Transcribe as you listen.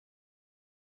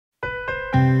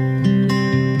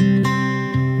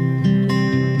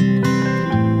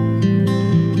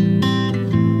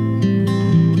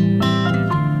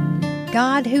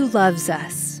loves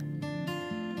us,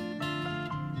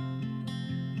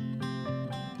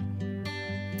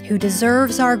 who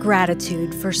deserves our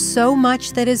gratitude for so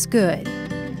much that is good,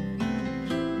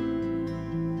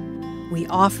 we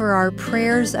offer our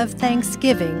prayers of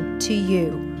thanksgiving to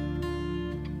you.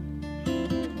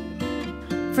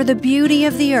 For the beauty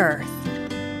of the earth,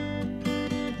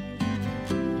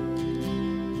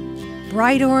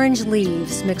 bright orange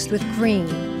leaves mixed with green,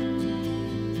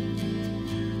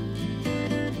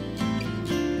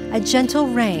 a gentle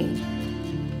rain,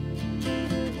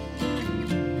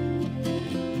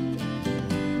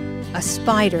 a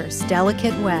spider's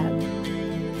delicate web.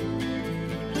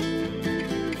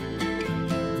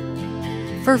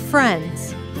 For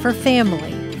friends, for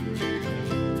family,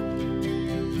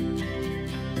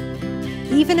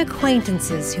 even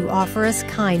acquaintances who offer us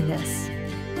kindness,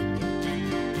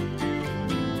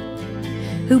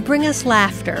 who bring us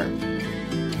laughter,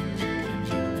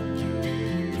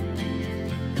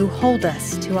 who hold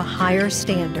us to a higher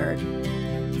standard.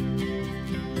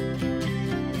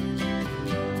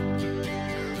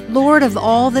 Lord of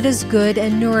all that is good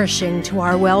and nourishing to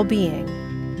our well-being,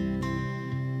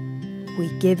 we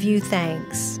give you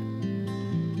thanks.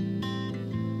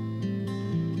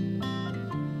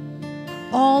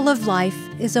 All of life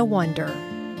is a wonder.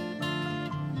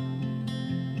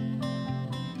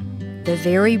 The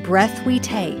very breath we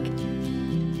take,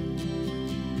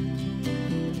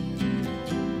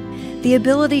 the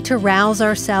ability to rouse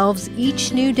ourselves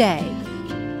each new day,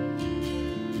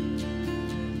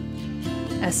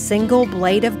 a single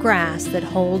blade of grass that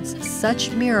holds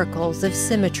such miracles of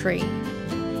symmetry,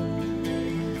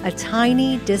 a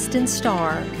tiny distant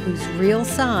star whose real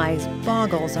size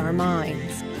boggles our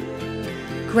minds.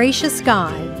 Gracious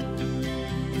God,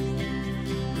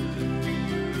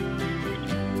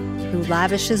 who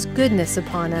lavishes goodness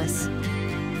upon us,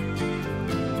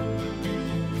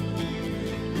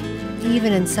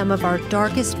 even in some of our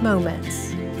darkest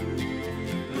moments.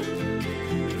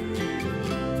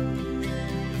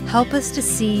 Help us to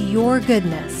see your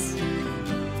goodness.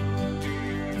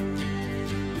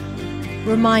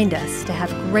 Remind us to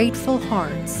have grateful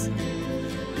hearts.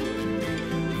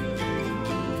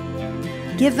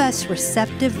 Give us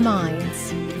receptive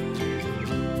minds.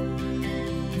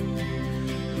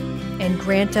 And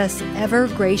grant us ever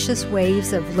gracious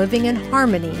ways of living in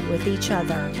harmony with each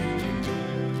other.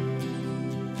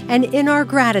 And in our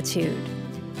gratitude,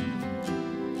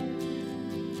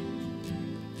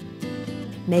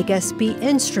 make us be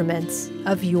instruments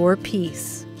of your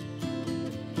peace.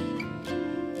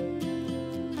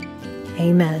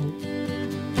 Amen.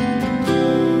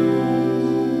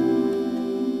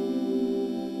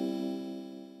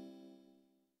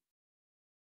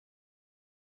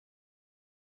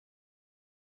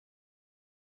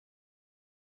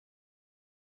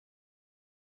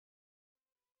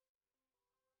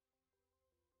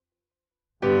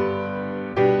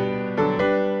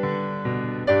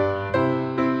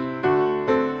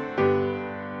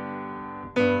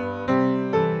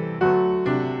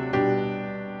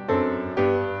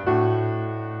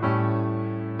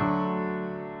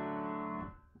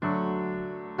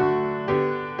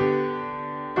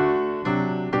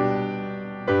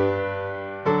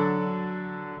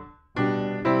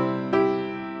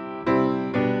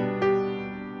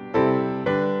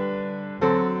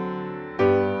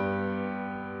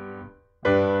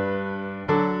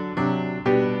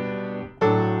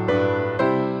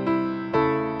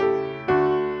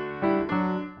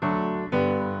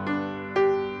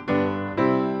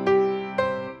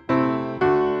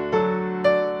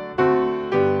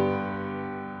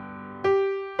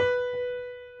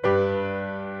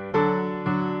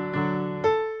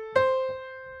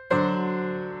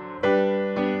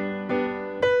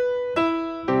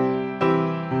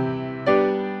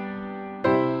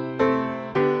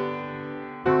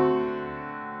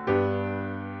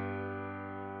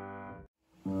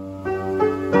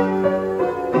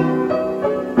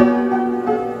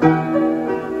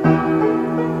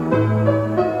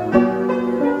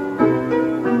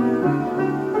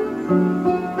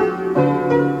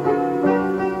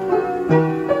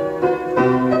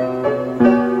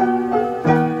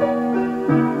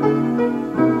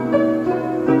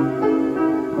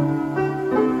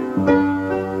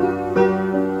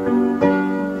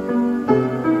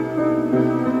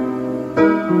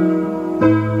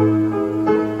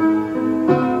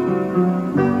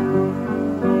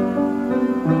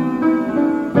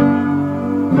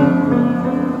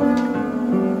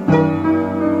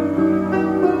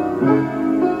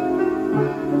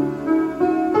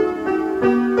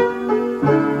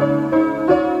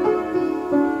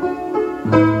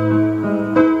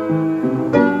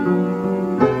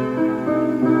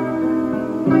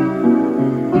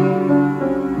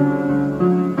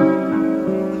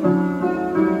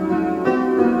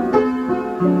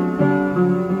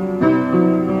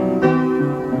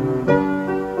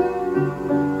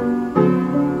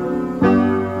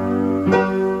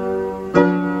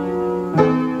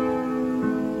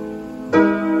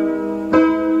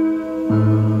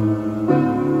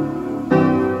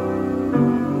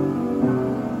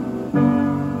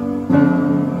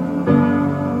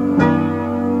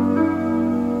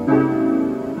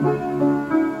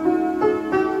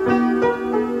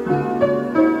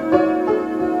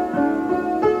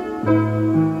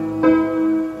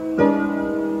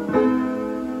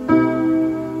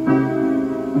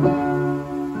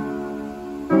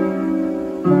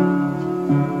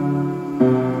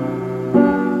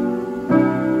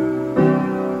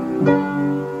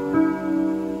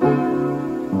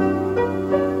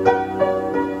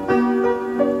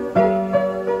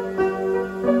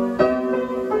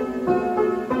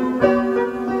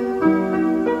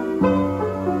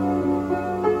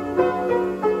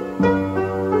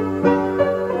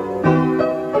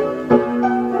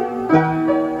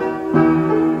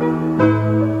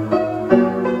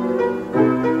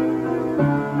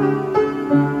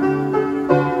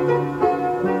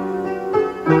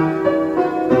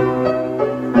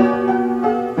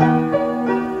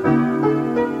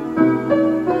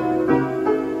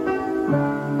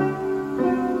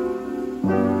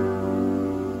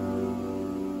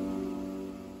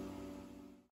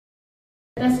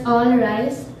 us all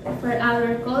rise for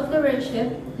our call to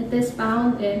worship. It is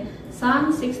found in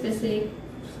Psalm 66,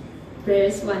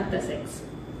 verse 1-6.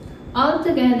 All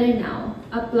together now,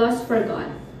 applause for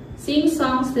God. Sing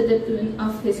songs to the tune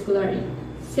of His glory.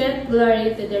 Set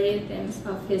glory to the rhythms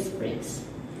of His praise.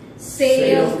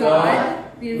 Say of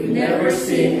God, we've never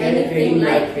seen anything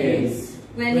like His.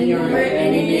 When your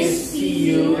enemies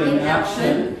see you in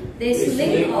action, they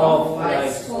slink off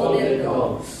like scolded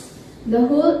dogs. The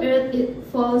whole earth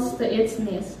falls to its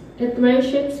knees. It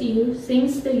worships you,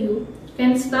 sings to you,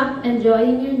 can't stop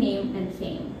enjoying your name and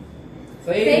fame.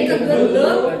 Take a good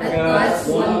look at God's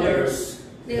wonders.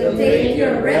 They'll take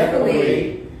your breath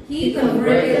away. He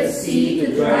converted the sea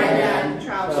to dry land.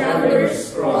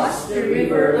 Travelers crossed the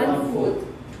river on foot.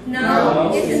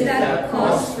 Now, isn't that a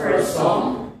cause for a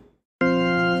song?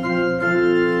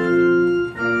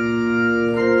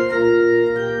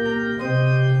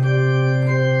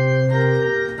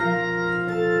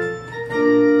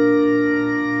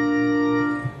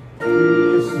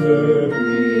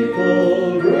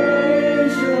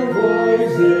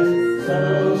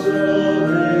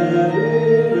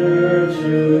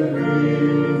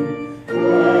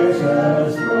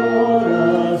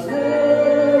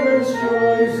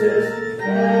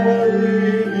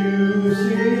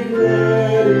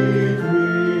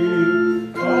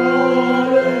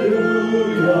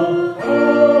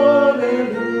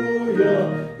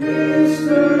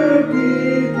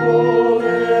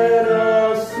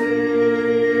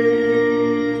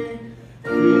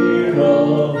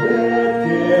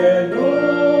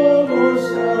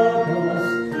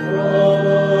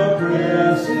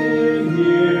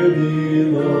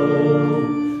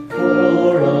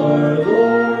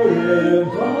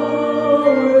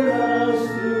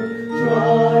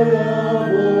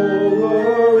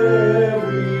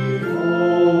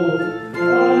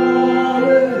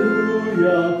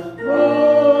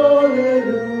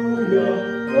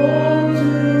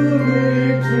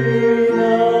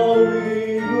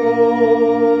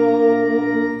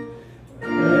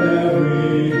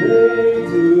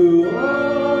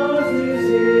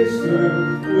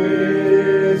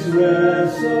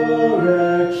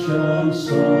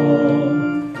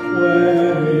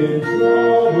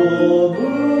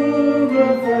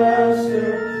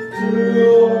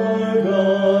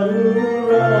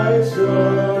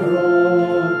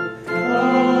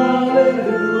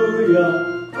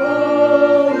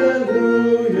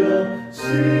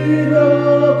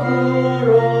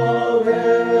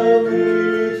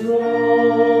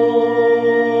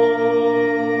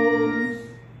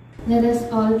 Let us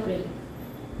all pray.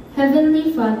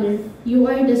 Heavenly Father, you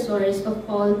are the source of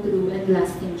all true and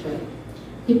lasting joy.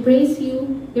 We praise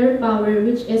you, your power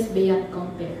which is beyond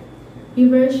compare.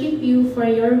 We worship you for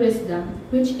your wisdom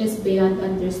which is beyond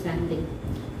understanding.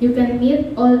 You can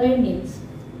meet all our needs.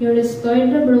 You restore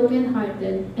the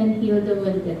brokenhearted and heal the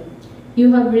wounded.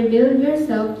 You have revealed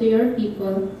yourself to your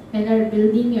people and are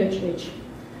building your church,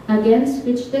 against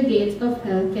which the gates of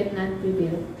hell cannot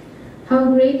prevail.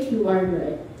 How great you are,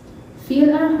 Lord!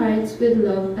 Fill our hearts with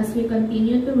love as we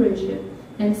continue to worship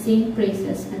and sing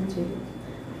praises unto you.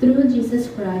 Through Jesus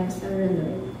Christ our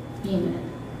Lord. Amen.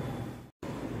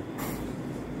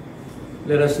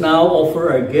 Let us now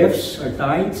offer our gifts, our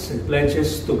tithes, and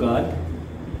pledges to God.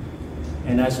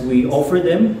 And as we offer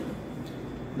them,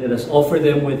 let us offer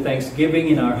them with thanksgiving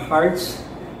in our hearts.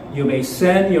 You may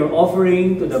send your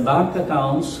offering to the bank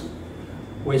accounts,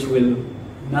 which will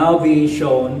now be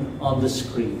shown on the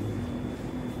screen.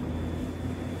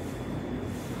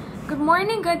 Good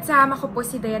morning, Good Sam! Ako po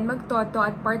si Dayan Magtoto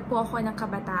at part po ako ng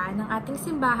kabataan ng ating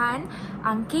simbahan,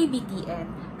 ang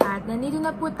KBTN. At nandito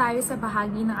na po tayo sa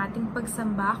bahagi ng ating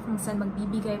pagsamba kung saan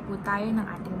magbibigay po tayo ng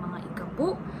ating mga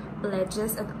ikapu,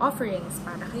 pledges at offerings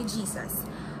para kay Jesus.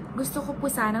 Gusto ko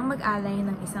po sanang mag-alay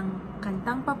ng isang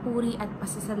kantang papuri at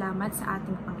pasasalamat sa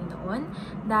ating Panginoon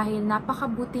dahil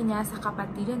napakabuti niya sa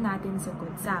kapatiran natin sa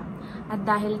Good Sam. At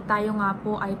dahil tayo nga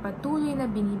po ay patuloy na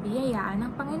binibiyayaan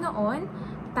ng Panginoon,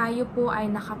 tayo po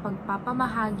ay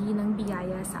nakapagpapamahagi ng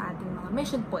biyaya sa ating mga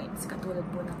mission points katulad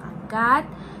po ng Anggat,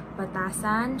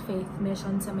 Batasan, Faith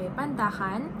Mission sa May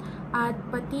Pandakan, at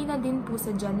pati na din po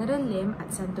sa General Lim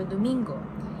at Santo Domingo.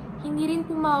 Hindi rin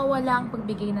po mawawala ang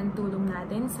pagbigay ng tulong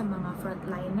natin sa mga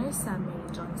frontliners sa Mary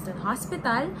Johnston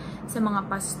Hospital, sa mga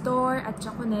pastor at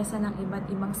tsakonesa ng iba't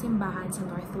ibang simbahan sa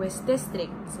Northwest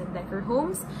District, sa Decker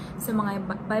Homes, sa mga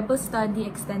Bible Study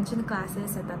Extension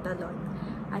classes sa Tatalon.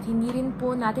 At hindi rin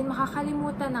po natin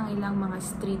makakalimutan ang ilang mga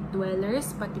street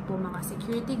dwellers, pati po mga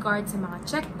security guards sa mga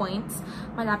checkpoints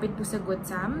malapit po sa Good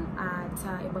Sam at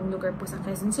sa ibang lugar po sa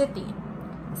Quezon City.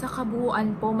 Sa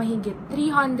kabuuan po, mahigit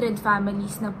 300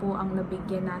 families na po ang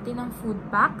nabigyan natin ng food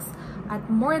packs at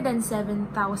more than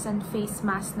 7,000 face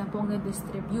masks na po ang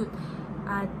na-distribute.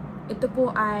 At ito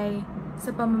po ay sa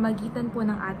pamamagitan po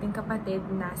ng ating kapatid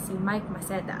na si Mike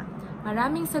Maceda.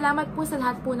 Maraming salamat po sa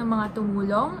lahat po ng mga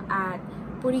tumulong at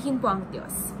purihin po ang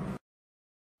Diyos.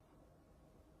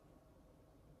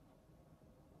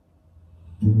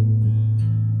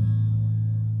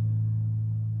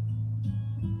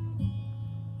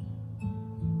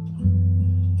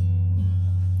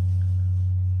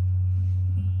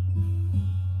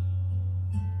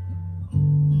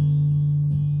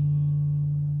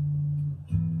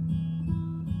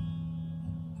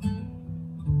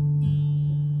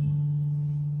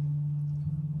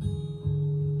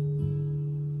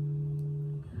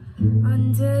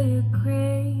 Under your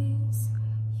grace,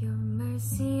 your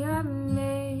mercy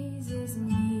amazes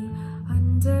me.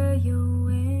 Under your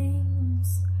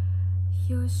wings,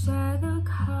 your shadow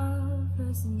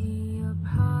covers me. A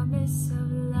promise of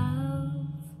love,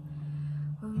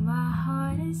 where my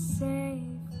heart is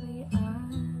safely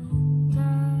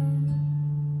undone.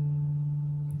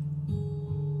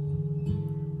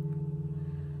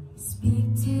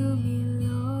 Speak to me,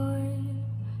 Lord,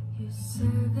 your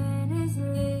servant is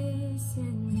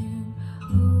listening.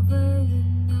 Over the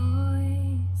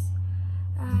noise,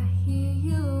 I hear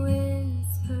you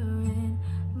whispering.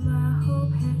 My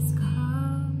hope has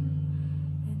come,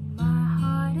 and my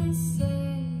heart is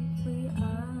safely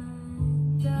undone.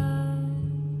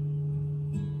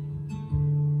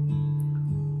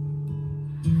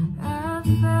 I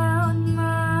found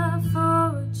my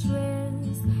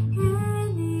fortress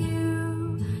in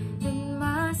you, and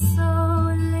my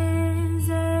soul is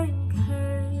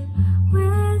anchored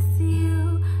with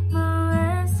you. My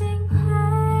resting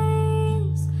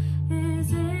place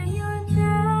is in your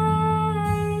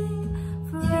name,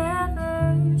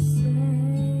 forever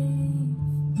safe.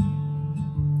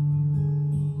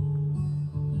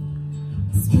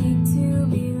 Speak to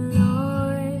me,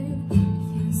 Lord,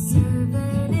 your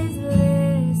servant is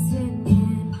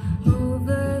listening.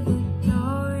 Over the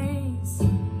noise,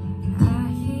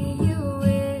 I hear you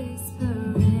whisper.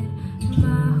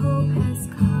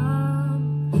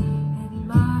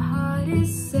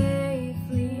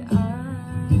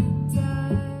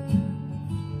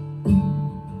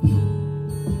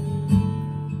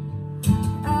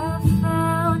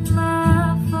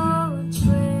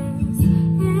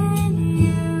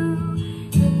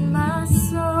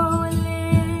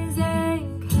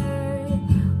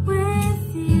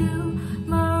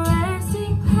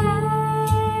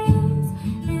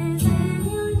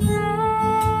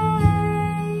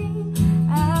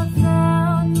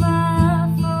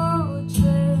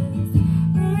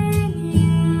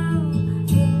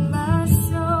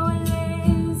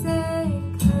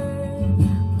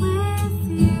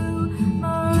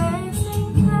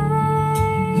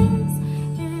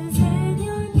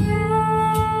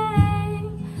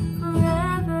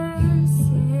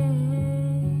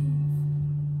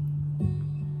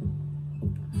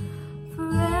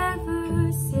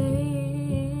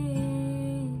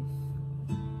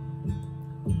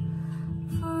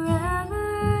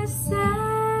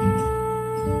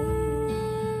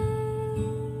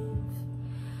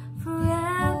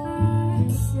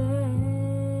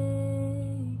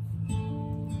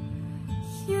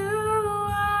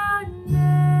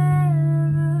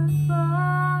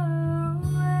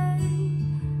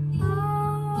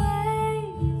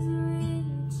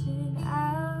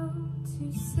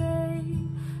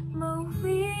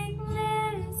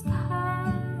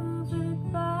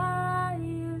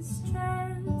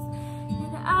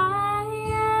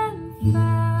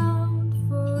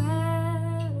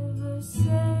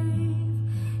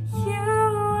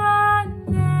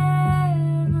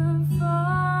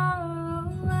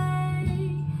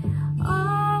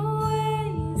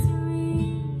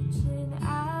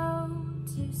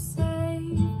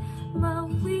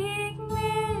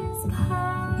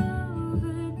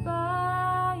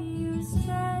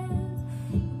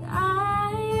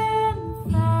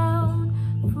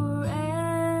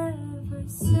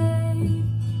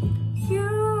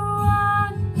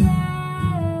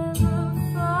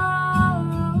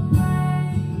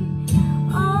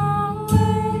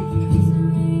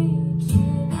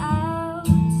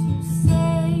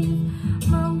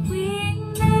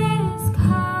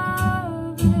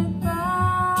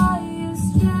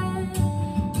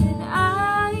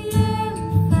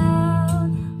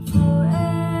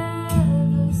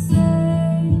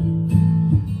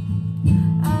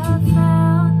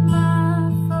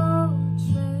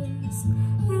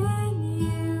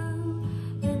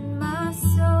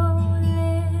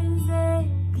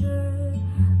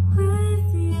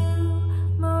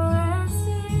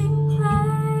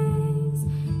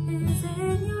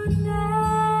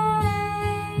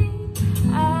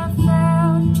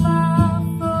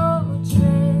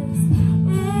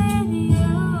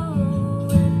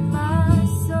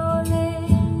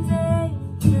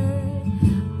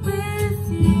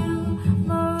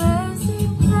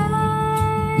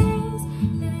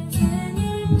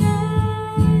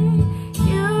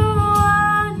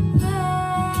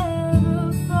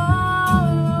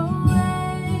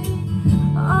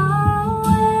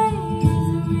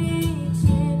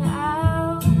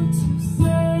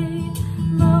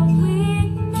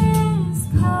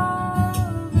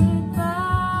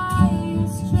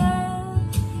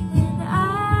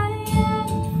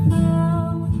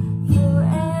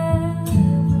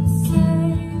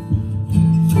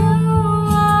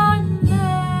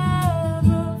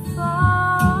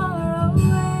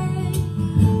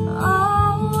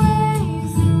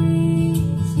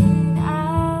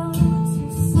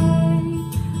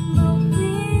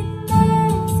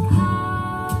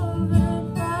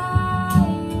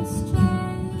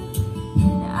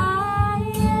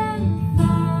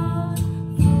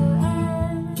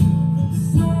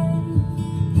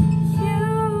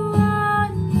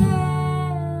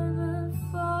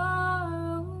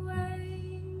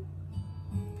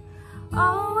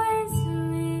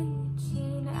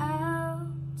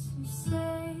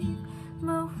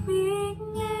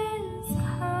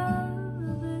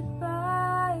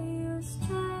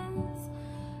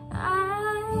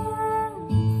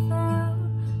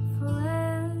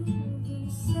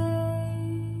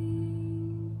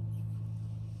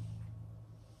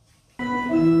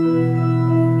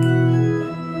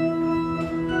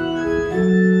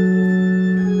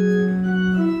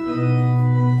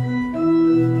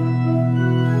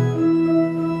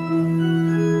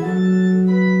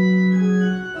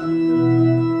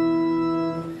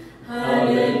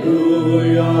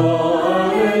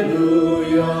 Alleluia.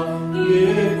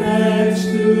 Give thanks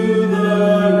to the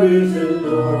risen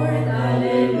Lord.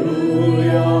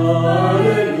 Alleluia.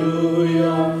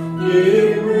 Alleluia.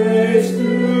 Give praise to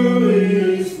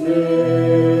His name.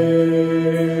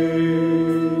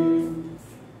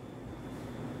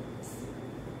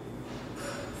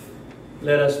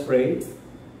 Let us pray.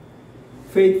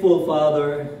 Faithful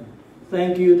Father,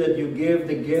 thank you that you give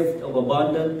the gift of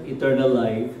abundant eternal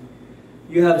life.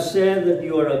 You have said that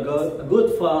you are a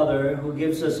good Father who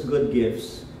gives us good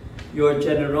gifts. Your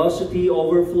generosity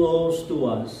overflows to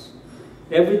us.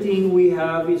 Everything we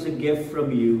have is a gift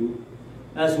from you.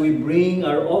 As we bring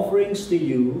our offerings to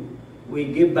you,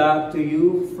 we give back to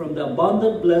you from the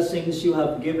abundant blessings you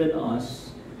have given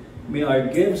us. May our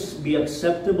gifts be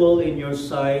acceptable in your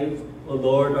sight, O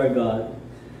Lord our God.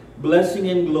 Blessing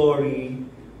and glory,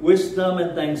 wisdom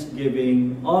and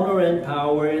thanksgiving, honor and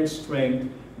power and strength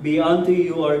be unto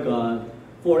you, our God,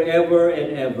 forever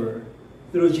and ever.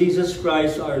 Through Jesus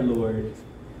Christ our Lord.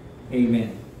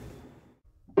 Amen.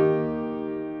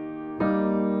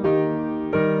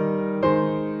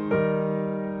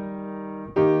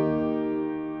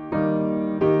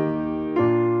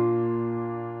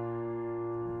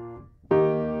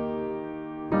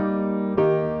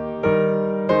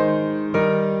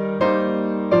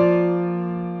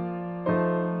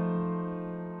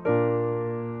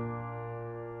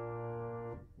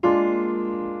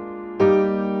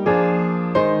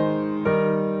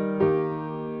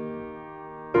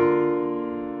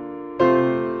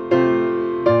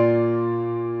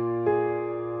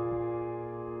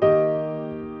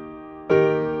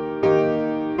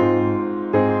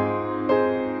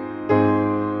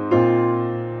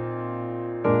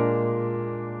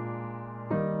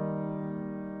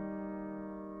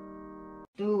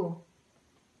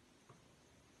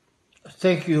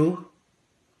 Thank you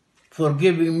for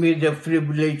giving me the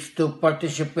privilege to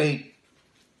participate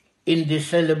in the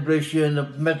celebration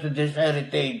of Methodist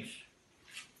heritage.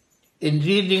 In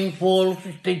reading Paul's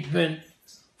statement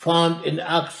found in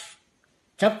Acts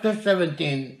chapter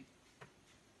 17,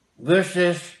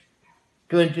 verses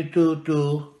 22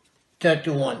 to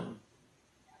 31.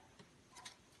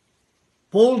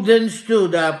 Paul then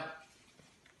stood up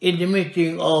in the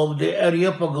meeting of the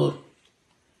Areopagus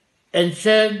and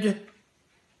said,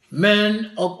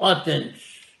 "Men of Athens,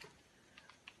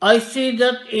 I see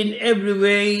that in every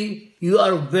way you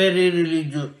are very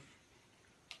religious.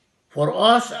 For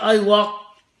as I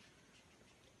walked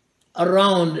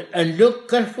around and looked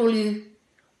carefully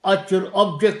at your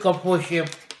object of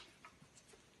worship,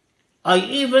 I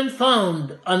even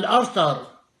found an altar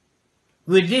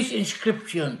with this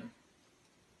inscription,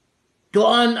 'To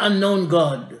an unknown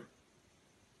God.'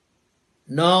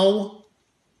 Now,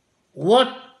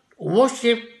 what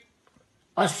worship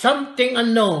as something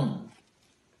unknown,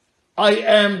 I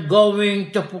am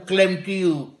going to proclaim to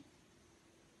you.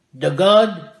 The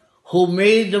God who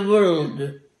made the world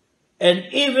and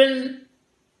even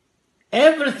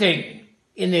everything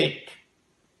in it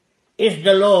is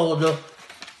the Lord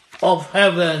of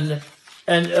heaven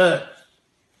and earth,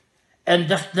 and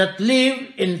does not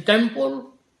live in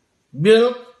temple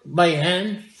built by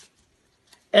hands,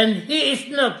 and he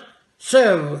is not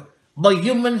served by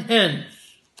human hands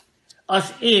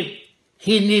as if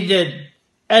he needed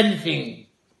anything,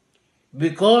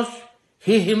 because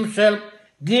he himself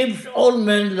gives all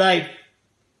men life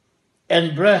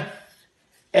and breath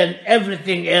and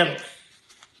everything else.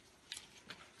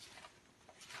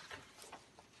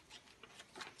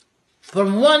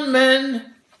 From one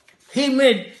man he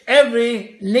made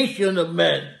every nation of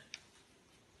men,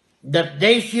 that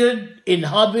they should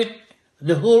inhabit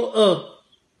the whole earth,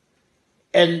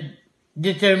 and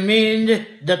determined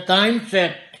the time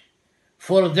set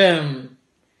for them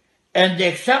and the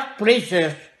exact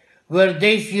places where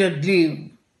they should live.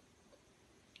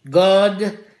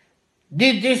 God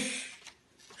did this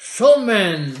so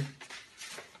men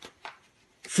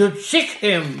should seek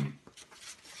him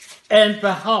and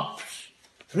perhaps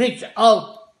reach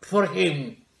out for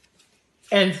him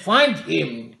and find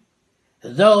him,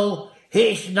 though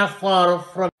he is not far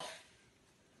from us.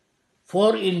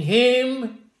 For in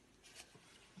him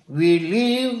we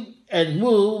live and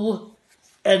move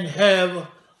and have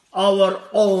our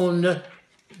own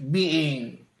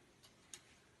being.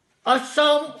 As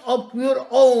some of your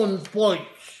own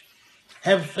poets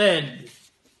have said,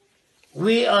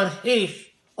 we are his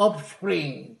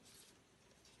offspring.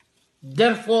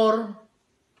 Therefore,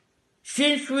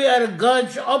 since we are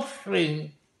God's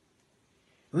offspring,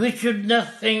 we should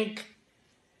not think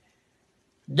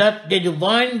that the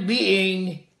divine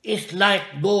being is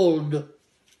like gold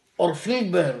or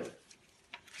silver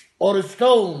or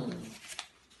stone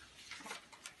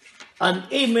an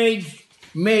image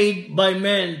made by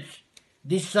man's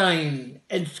design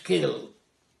and skill.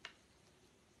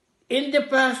 In the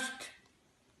past,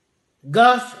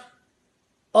 God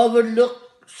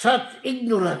overlooked such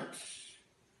ignorance,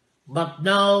 but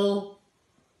now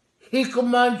He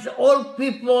commands all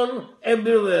people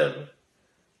everywhere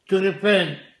to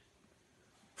repent,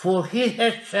 for He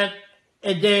has set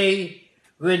a day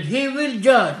when He will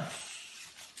judge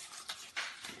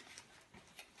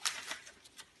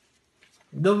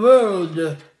the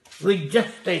world with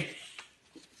justice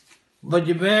by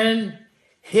the man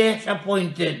He has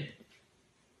appointed.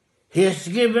 He has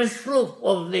given proof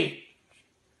of this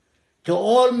to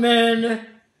all men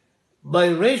by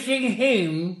raising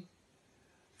Him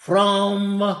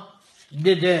from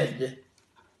the dead.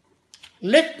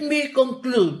 Let me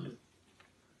conclude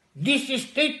this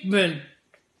statement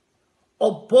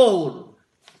of Paul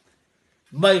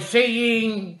by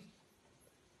saying,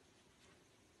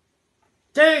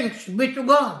 thanks be to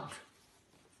God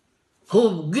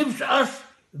who gives us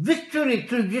victory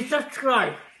through Jesus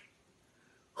Christ,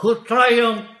 who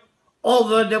triumphed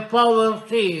over the power of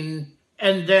sin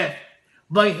and death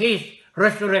by His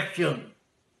resurrection.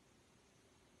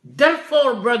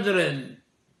 Therefore, brethren,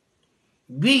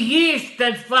 be ye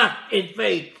steadfast in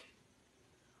faith,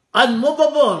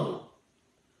 unmovable,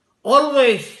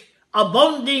 always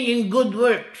abounding in good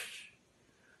works,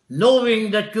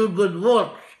 knowing that your good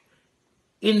works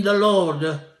in the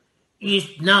Lord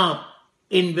is not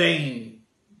in vain.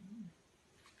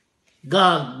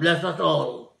 God bless us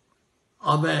all.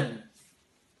 Amen.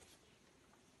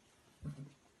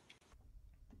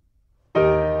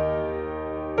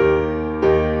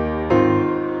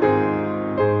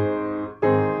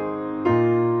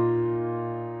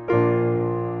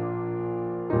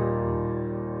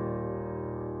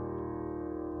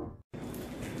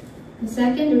 The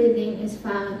second reading is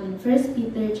found in 1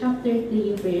 Peter chapter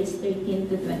 3, verse 13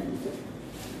 to 22.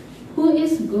 Who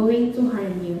is going to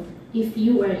harm you if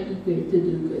you are eager to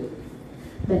do good?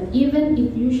 But even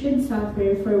if you should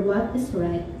suffer for what is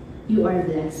right, you are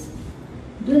blessed.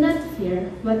 Do not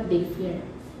fear what they fear.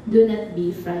 Do not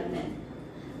be frightened.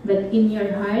 But in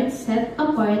your heart set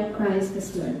apart Christ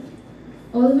as Lord.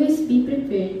 Always be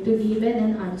prepared to give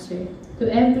an answer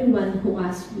to everyone who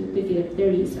asks you to give the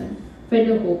reason for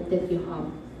the hope that you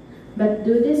have. But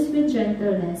do this with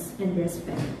gentleness and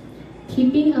respect,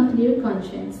 keeping a clear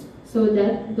conscience, so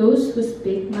that those who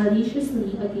speak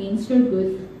maliciously against your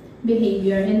good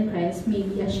behavior in Christ may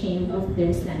be ashamed of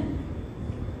their slander.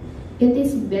 It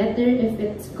is better if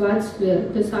it's God's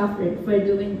will to suffer for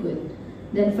doing good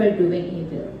than for doing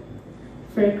evil.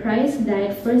 For Christ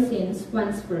died for sins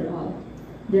once for all,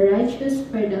 the righteous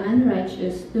for the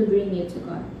unrighteous, to bring you to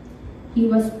God. He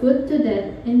was put to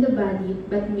death in the body,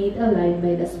 but made alive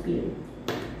by the Spirit,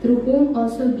 through whom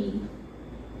also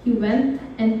he went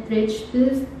and preached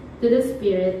to the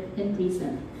spirit in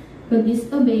prison, who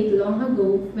disobeyed long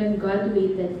ago when God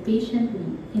waited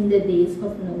patiently in the days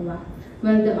of Noah,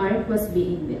 while the ark was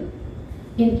being built.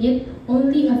 In it,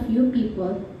 only a few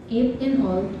people, 8 in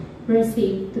all, were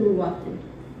saved through water.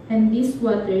 And this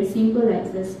water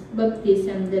symbolizes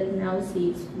baptism that now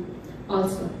saves you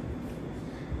also.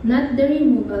 Not the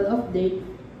removal of dirt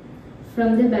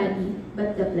from the body,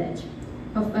 but the pledge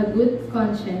of a good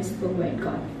conscience toward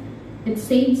God. It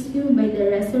saves you by the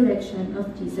resurrection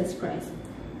of Jesus Christ,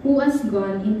 who has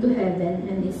gone into heaven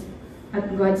and is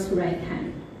at God's right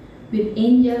hand, with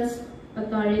angels,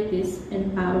 authorities,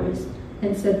 and powers,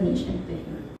 and submission to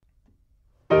Him.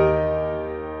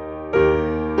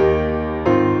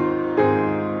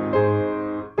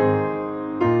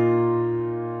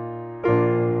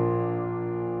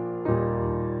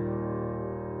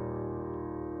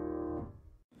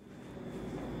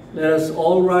 Let us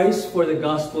all rise for the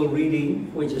Gospel reading,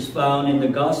 which is found in the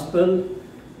Gospel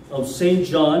of St.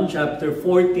 John, chapter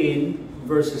 14,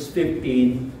 verses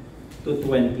 15 to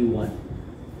 21.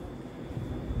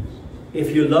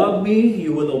 If you love me,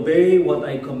 you will obey what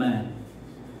I command.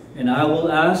 And I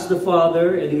will ask the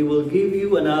Father, and He will give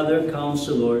you another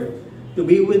counselor to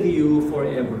be with you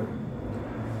forever,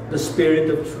 the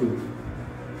Spirit of truth.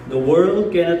 The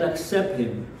world cannot accept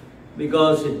Him,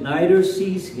 because it neither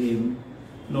sees Him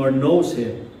nor knows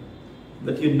Him.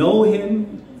 But you know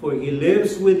Him, for He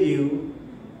lives with you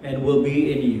and will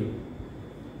be in you.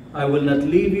 I will not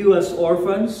leave you as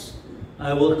orphans.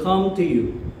 I will come to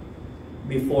you.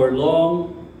 Before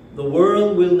long, the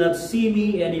world will not see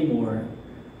me anymore,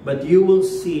 but you will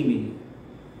see me.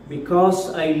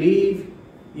 Because I live,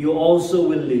 you also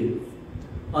will live.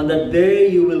 On that day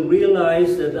you will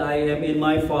realize that I am in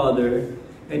my Father,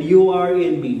 and you are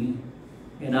in me,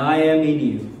 and I am in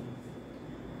you.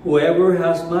 Whoever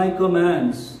has my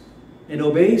commands and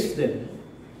obeys them,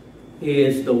 he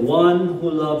is the one who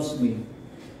loves me.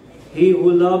 He who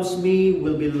loves me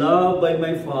will be loved by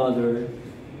my Father,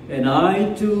 and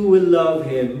I too will love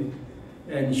him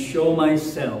and show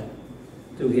myself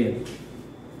to him.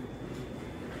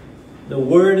 The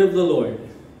word of the Lord.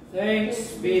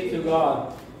 Thanks be to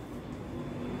God.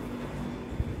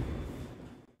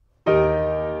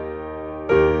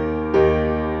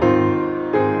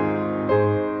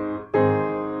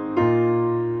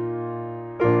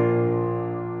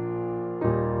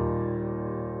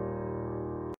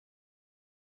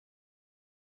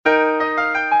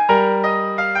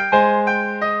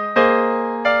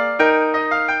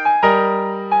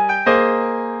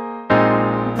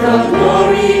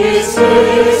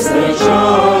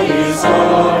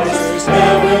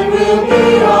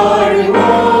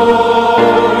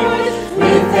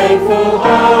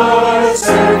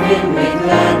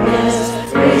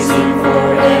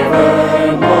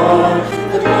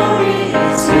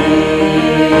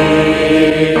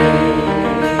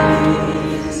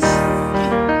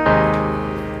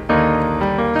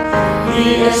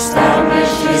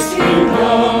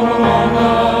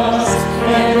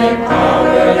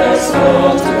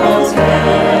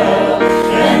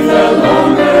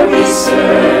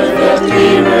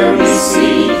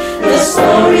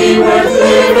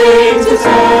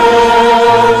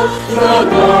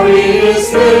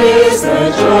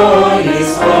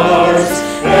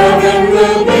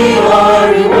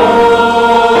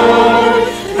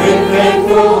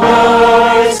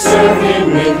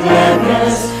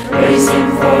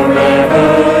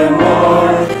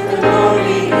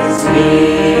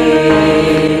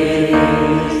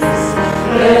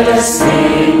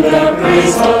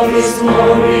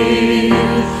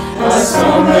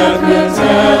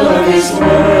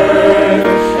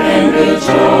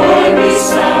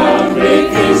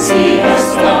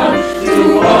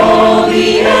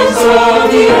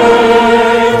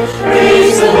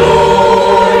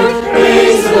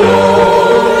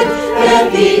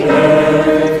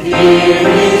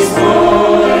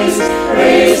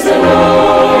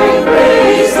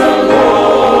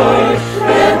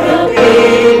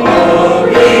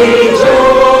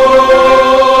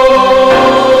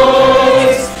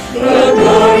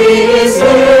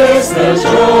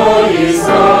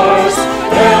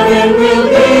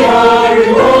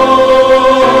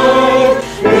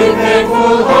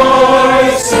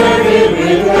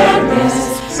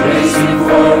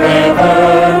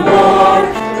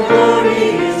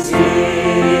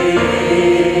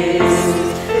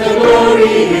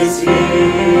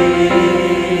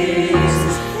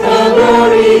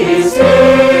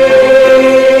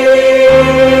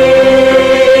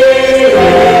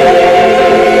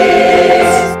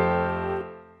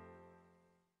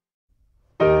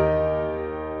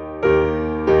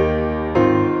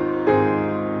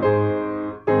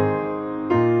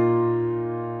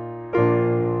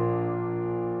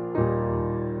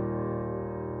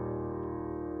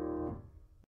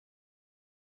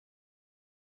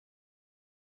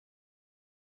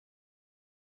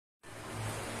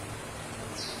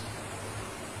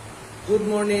 Good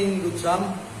morning, Good Sam.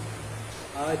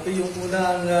 Ito yung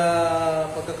unang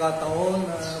pagkakataon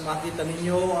na makita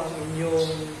ninyo ang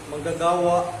inyong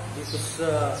manggagawa dito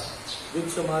sa Good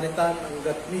Samaritan ang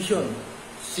God Mission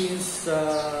since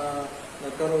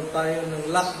nagkaroon tayo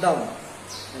ng lockdown.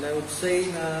 And I would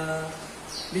say na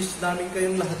miss namin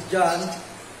kayong lahat dyan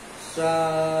sa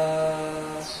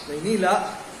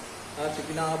Maynila at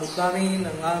ipinaabot namin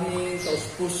ang aming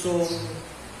taus-pusong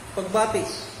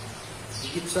pagbati.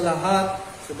 Higit sa lahat,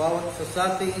 sa bawat isa sa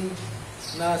atin,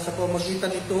 na sa pamagitan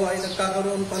nito ay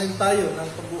nagkakaroon pa rin tayo ng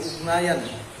pag-uugnayan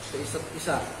sa isa't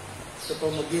isa sa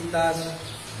pamagitan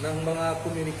ng mga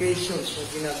communications na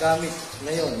ginagamit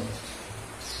ngayon.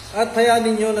 At hayaan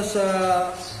ninyo na sa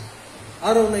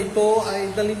araw na ito ay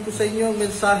dalhin ko sa inyo ang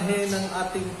mensahe ng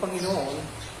ating Panginoon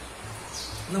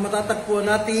na matatagpuan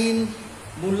natin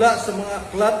mula sa mga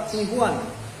aklat ni Juan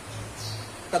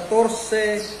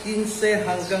 14:15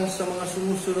 hanggang sa mga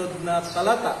sumusunod na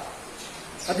talata.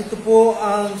 At ito po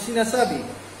ang sinasabi,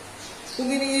 kung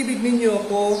iniibig ninyo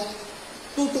ako,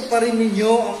 tutuparin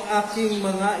ninyo ang aking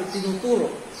mga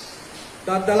itinuturo.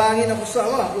 Dadalangin ako sa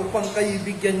Ama upang kayo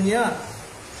bigyan niya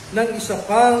ng isa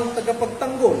pang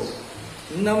tagapagtanggol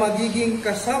na magiging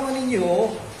kasama ninyo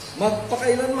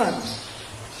magpakailanman.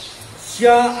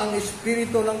 Siya ang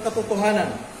Espiritu ng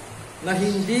katotohanan na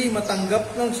hindi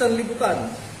matanggap ng sanlibutan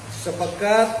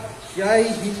sapagkat siya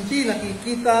ay hindi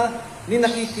nakikita ni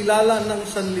nakikilala ng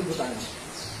sanlibutan.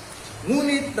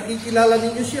 Ngunit nakikilala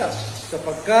ninyo siya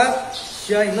sapagkat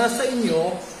siya ay nasa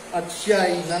inyo at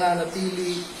siya'y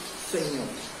nananatili sa inyo.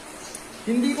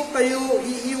 Hindi ko kayo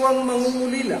iiwang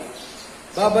mangungulila.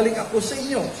 Babalik ako sa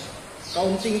inyo.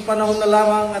 Kaunting panahon na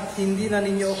lamang at hindi na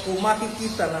ninyo ako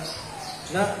makikita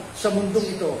na sa mundong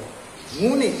ito.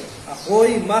 Ngunit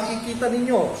ako'y makikita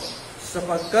ninyo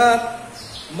sapagkat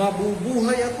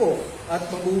mabubuhay ako at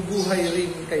mabubuhay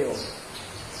rin kayo.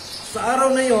 Sa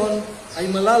araw na yon ay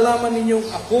malalaman ninyong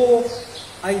ako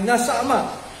ay nasa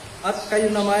Ama at kayo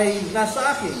namay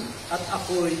nasa akin at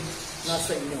ako'y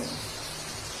nasa inyo.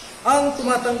 Ang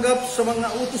tumatanggap sa mga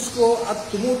utos ko at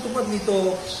tumutupad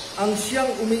nito ang siyang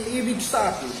umiibig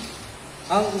sa akin.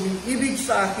 Ang umiibig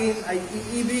sa akin ay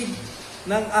iibig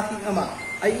ng aking Ama.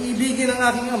 Ay iibigin ng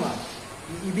aking Ama.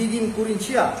 Iibigin ko rin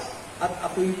siya at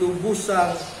ako'y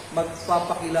lubusang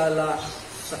magpapakilala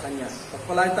sa Kanya.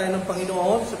 Pagpalain tayo ng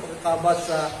Panginoon sa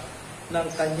pagkakabasa ng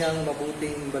Kanyang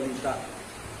mabuting balita.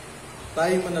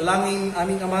 Tayo manalangin,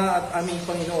 aming Ama at aming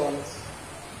Panginoon.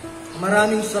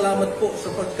 Maraming salamat po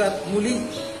sapagkat muli,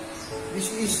 this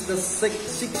is the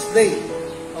sixth day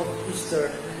of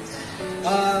Easter.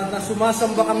 Na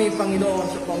sumasamba kami, Panginoon,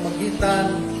 sa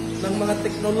pamagitan ng mga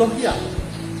teknolohiya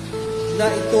na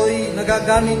ito'y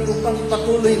nagagamit upang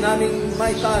patuloy naming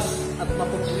maitaas at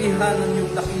mapupurihan ang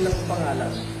iyong dakilang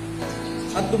pangalan.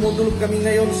 At dumudulog kami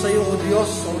ngayon sa iyo, O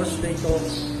Diyos, sa oras na ito,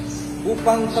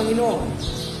 upang, Panginoon,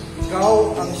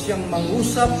 Ikaw ang siyang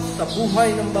mangusap sa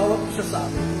buhay ng bawat isa sa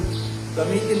amin.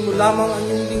 Gamitin mo lamang ang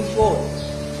iyong lingkod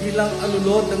bilang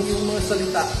alulod ng iyong mga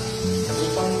salita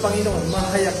upang, Panginoon,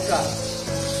 mahayag ka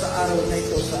sa araw na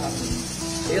ito sa amin.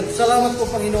 Kaya't salamat po,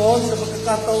 Panginoon, sa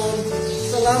pagkakataon.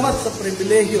 Salamat sa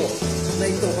pribilehyo na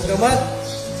ito. Bagamat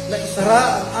na isara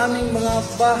ang aming mga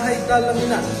bahay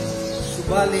kalanginan,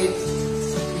 subalit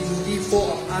hindi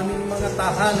po ang aming mga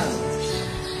tahanan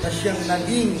na siyang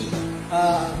naging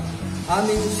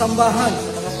aming sambahan sa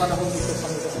mga panahon ito,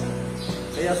 Panginoon.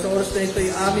 Kaya sa oras na ito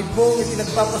ay amin pong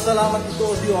ipinagpapasalamat ito,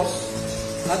 O Diyos,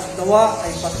 at nawa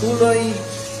ay patuloy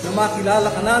na makilala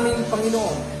ka namin,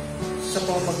 Panginoon, sa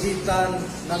pamamagitan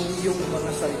ng iyong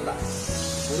mga salita.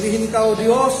 Purihin ka, O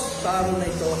Diyos, sa araw na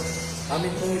ito.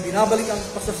 Amin pong ibinabalik ang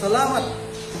pasasalamat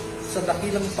sa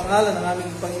dakilang pangalan ng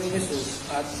aming Panginoong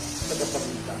Yesus at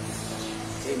tagapagligtas.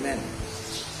 Amen.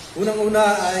 Unang-una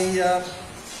ay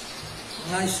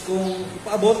nais kong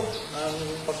ipaabot ang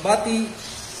pagbati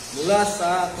mula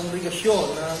sa kongregasyon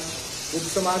ng Good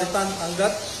Samaritan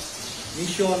Angat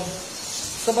Mission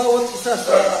sa bawat isa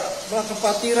sa mga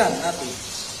kapatiran natin.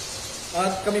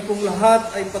 At kami pong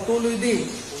lahat ay patuloy din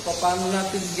kung paano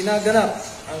natin ginaganap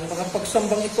ang mga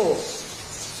pagsambang ito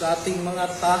sa ating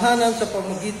mga tahanan sa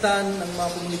pamagitan ng mga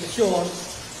komunikasyon.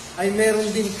 Ay meron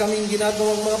din kaming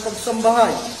ginagawang mga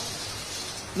pagsambahay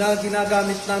na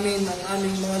ginagamit namin ang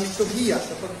aming mga liturhiya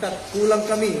sapagkat kulang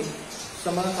kami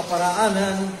sa mga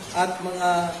kaparaanan at mga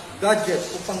gadget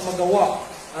upang magawa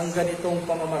ang ganitong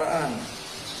pamamaraan.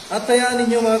 At hayaan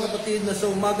ninyo, mga kapatid, na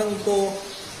sa umagang ito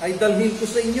ay dalhin ko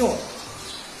sa inyo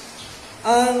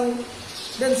ang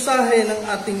mensahe ng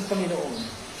ating Panginoon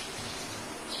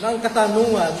na ang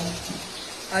katanungan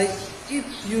ay, if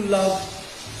you love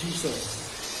Jesus,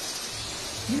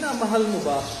 minamahal mo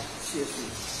ba si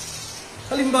Jesus?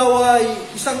 Halimbawa ay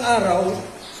isang araw,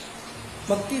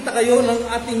 magkita kayo ng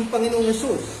ating Panginoong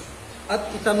Yesus at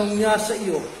itanong niya sa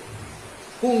iyo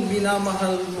kung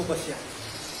minamahal mo ba siya.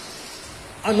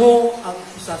 Ano ang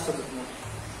isasagot mo?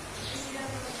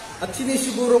 At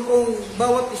sinisiguro kong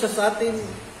bawat isa sa atin,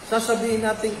 sasabihin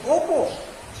natin, opo,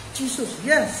 Jesus,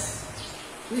 yes,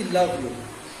 we love you.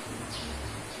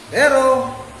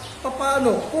 Pero,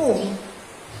 paano kung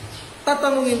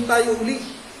tatanungin tayo uli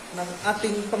ng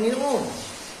ating Panginoon?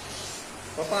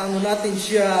 Paano natin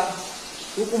siya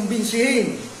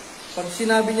kukumbinsihin? Pag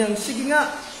sinabi niyang, sige nga,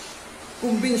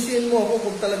 kumbinsihin mo ako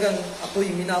kung talagang ako'y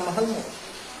minamahal mo.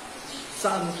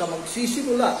 Saan ka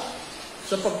magsisimula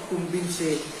sa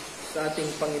pagkumbinsi sa ating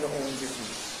Panginoong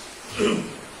Jesus?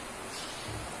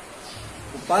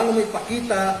 Kung paano may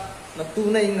pakita na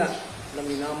tunay nga na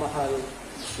minamahal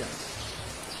siya.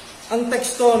 Ang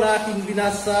teksto na aking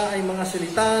binasa ay mga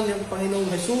salita ng Panginoong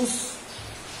Jesus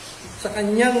sa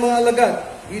kanyang mga alagad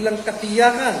bilang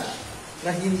katiyakan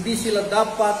na hindi sila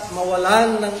dapat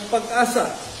mawalan ng pag-asa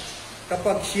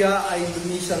kapag siya ay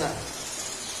lumisa na.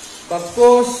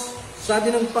 Bagkus,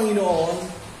 sabi ng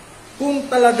Panginoon,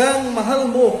 kung talagang mahal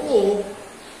mo ko,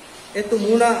 ito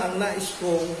muna ang nais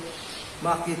kong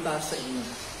makita sa inyo.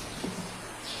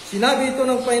 Sinabi ito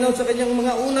ng Panginoon sa kanyang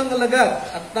mga unang alagad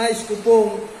at nais ko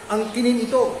pong angkinin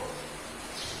ito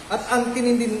at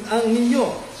angkinin din ang ninyo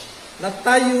na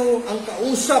tayo ang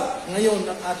kausap ngayon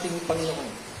ng ating Panginoon.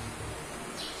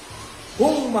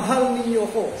 Kung mahal ninyo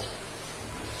ako,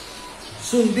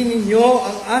 Sundin ninyo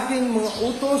ang aking mga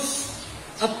utos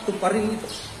at tuparin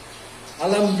ito.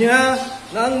 Alam niya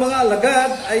na ang mga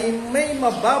alagad ay may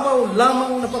mababaw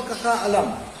lamang na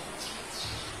pagkakaalam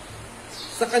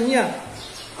sa kanya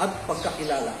at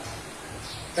pagkakilala.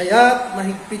 Kaya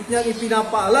mahigpit niyang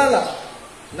ipinapaalala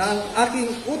na ang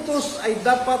aking utos ay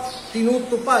dapat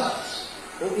tinutupad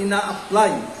o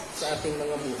ina-apply sa ating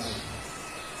mga buhay.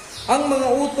 Ang mga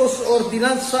utos o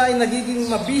ordinansa ay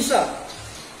nagiging mabisa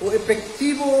o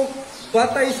epektibo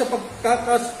batay sa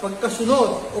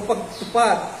pagkasunod o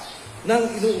pagtupad ng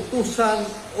inuutusan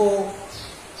o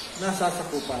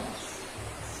nasasakupan.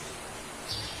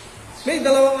 May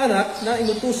dalawang anak na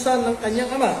inutusan ng kanyang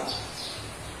ama.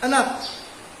 Anak,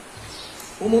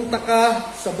 pumunta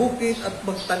ka sa bukid at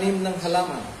magtanim ng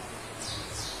halaman.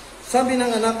 Sabi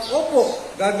ng anak, opo,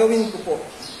 gagawin ko po.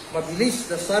 Mabilis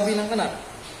na sabi ng anak.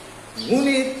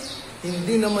 Ngunit,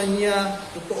 hindi naman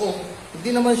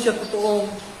siya totoong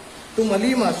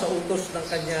tumalima sa utos ng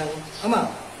kanyang ama.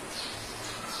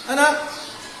 Anak,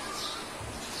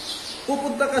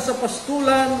 pupunta ka sa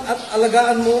pastulan at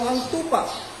alagaan mo ang tupa.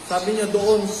 Sabi niya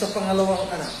doon sa pangalawang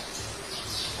anak.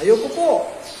 Ayoko po.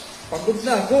 Pagod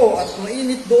na ako at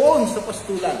mainit doon sa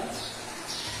pastulan.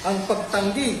 Ang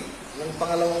pagtanggi ng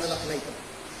pangalawang anak na ito.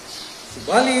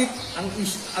 Subalit,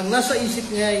 ang nasa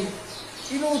isip niya ay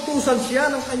inuutusan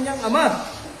siya ng kanyang ama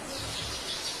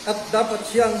at dapat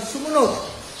siyang sumunod.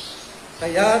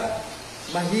 Kaya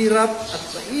mahirap at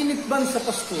mainit man sa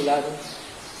pastulan,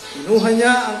 kinuha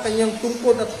niya ang kanyang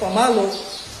tungkod at pamalo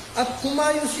at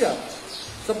humayo siya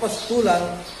sa pastulan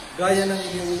gaya ng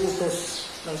iniuutos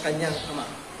ng kanyang ama.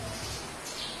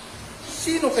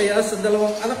 Sino kaya sa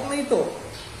dalawang anak na ito?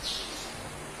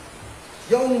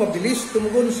 Yaong mabilis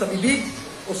tumugon sa bibig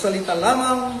o salita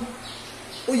lamang,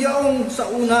 o yaong sa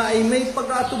una ay may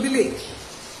pag-aatubili.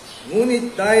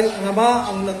 Ngunit dahil ang ama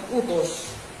ang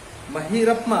nag-utos,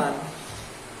 mahirap man,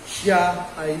 siya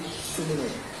ay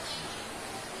sumunod.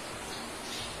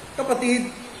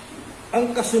 Kapatid, ang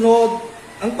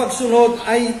pagsunod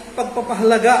ay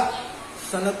pagpapahalaga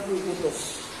sa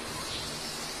nag-uutos.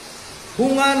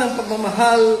 Bunga ng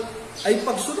pagmamahal ay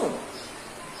pagsunod.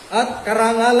 At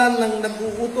karangalan ng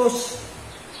nag-uutos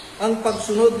ang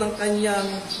pagsunod ng kanyang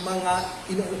mga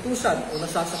inuutusan o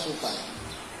nasasakupan.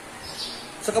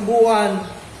 Sa kabuuan,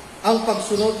 ang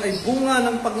pagsunod ay bunga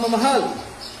ng pagmamahal.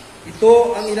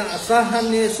 Ito ang inaasahan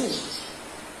ni Jesus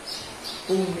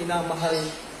kung minamahal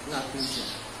natin siya.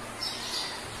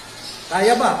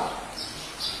 Kaya ba?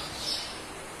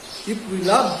 If we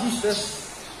love Jesus,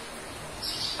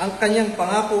 ang kanyang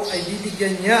pangako ay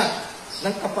bibigyan niya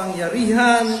ng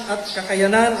kapangyarihan at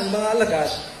kakayanan ang mga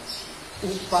alagad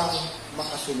upang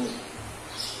makasunod.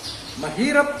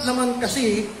 Mahirap naman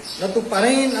kasi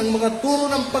natuparin ang mga turo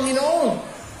ng Panginoon.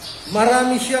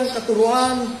 Marami siyang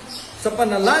katuruan sa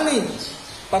panalangin,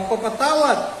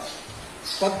 pagpapatawad,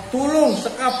 pagtulong sa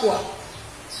kapwa,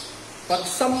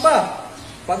 pagsamba,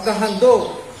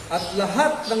 paghahandog, at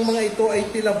lahat ng mga ito ay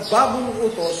tila bagong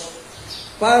utos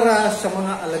para sa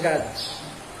mga alagad.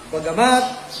 Bagamat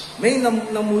may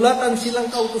namulatan silang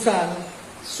kautusan,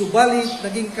 subalit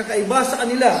naging kakaiba sa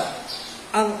kanila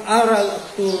ang aral at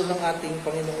turo ng ating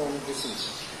Panginoong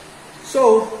Jesus.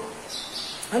 So,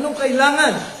 anong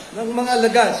kailangan ng mga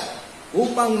alagad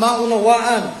upang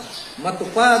maunawaan,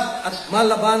 matupad at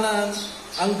malabanan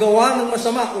ang gawa ng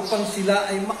masama upang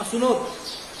sila ay makasunod?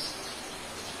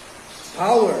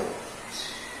 Power.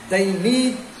 They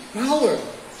need power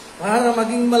para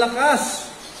maging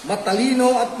malakas,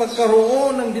 matalino at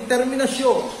magkaroon ng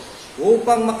determinasyon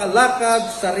upang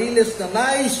makalakad sa riles na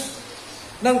nais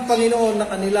ng Panginoon na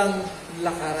kanilang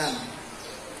lakaran.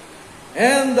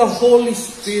 And the Holy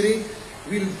Spirit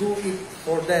will do it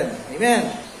for them. Amen.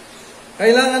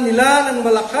 Kailangan nila ng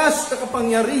malakas na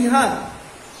kapangyarihan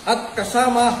at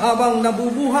kasama habang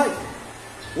nabubuhay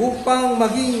upang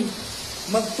maging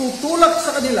magtutulak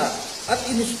sa kanila at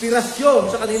inspirasyon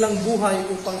sa kanilang buhay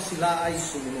upang sila ay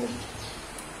sumunod.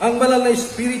 Ang banal na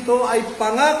Espiritu ay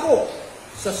pangako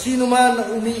sa sino man na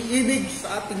umiibig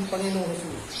sa ating Panginoong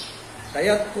Jesus.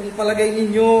 Kaya't kung palagay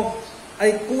ninyo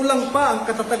ay kulang pa ang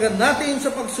katatagan natin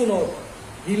sa pagsunod,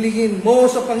 hilingin mo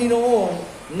sa Panginoon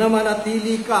na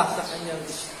manatili ka sa kanyang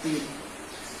Espiritu.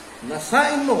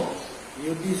 Nasain mo,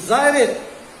 you desire it,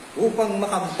 upang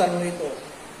makamtan mo ito.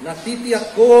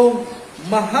 Natitiyak kong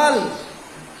mahal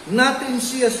natin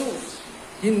si Jesus.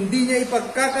 Hindi niya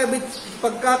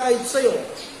ipagkakait sa iyo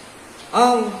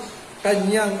ang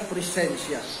kanyang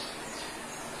presensya.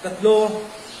 Tatlo,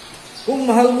 kung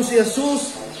mahal mo si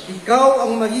Jesus, ikaw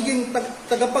ang magiging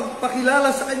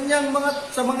tagapagpakilala sa kanyang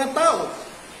sa mga tao.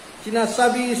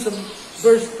 Sinasabi sa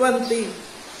verse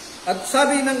 20, At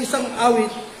sabi ng isang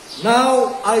awit,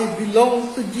 now I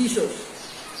belong to Jesus.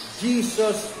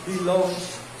 Jesus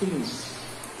belongs to me.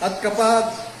 At kapag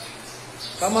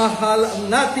kamahalan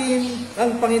natin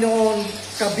ang Panginoon,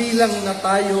 kabilang na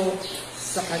tayo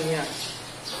sa Kanya.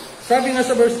 Sabi nga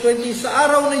sa verse 20, sa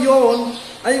araw na yon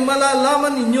ay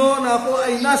malalaman ninyo na ako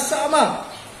ay nasa Ama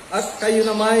at kayo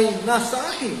naman nasa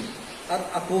akin at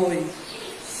ako'y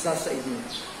sa inyo.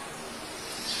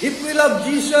 If we love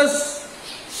Jesus,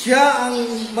 siya ang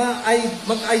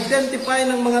mag-identify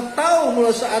ng mga tao mula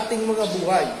sa ating mga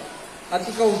buhay. At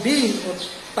ikaw din, o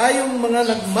tayong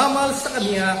mga nagmamahal sa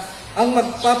Kanya, ang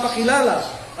magpapakilala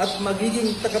at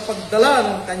magiging tagapagdala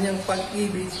ng Kanyang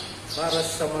pag-ibig para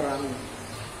sa marami.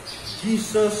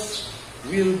 Jesus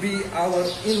will be our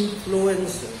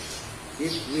influencer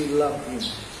if we love Him.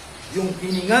 Yung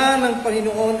hininga ng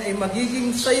Panginoon ay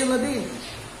magiging sayo na din.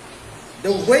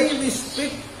 The way we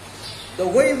speak, the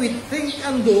way we think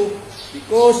and do,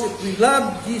 because if we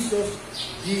love Jesus,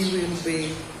 He will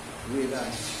be with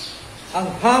us. Ang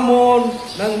hamon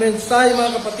ng mensahe,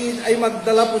 mga kapatid, ay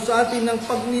magdala po sa atin ng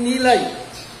pagninilay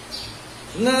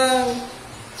na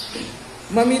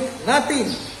mamit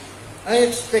natin ang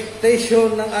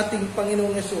expectation ng ating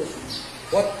Panginoong Yesus.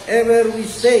 Whatever we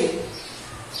say,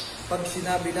 pag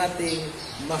sinabi natin,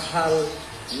 mahal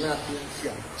natin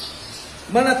siya.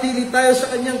 Manatili tayo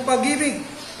sa Kanyang pag-ibig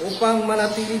upang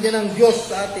manatili din ang Diyos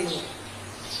sa ating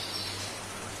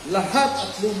lahat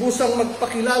at lubusang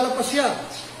magpakilala pa siya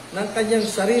ng Kanyang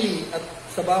sarili at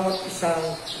sa bawat isang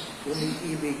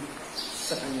umiibig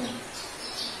sa Kanya.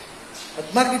 At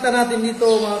makita natin dito,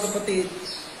 mga kapatid,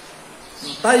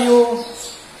 tayo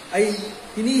ay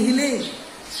hinihiling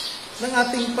ng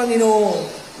ating Panginoon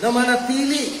na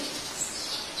manatili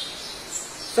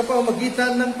sa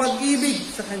pamamagitan ng pag-ibig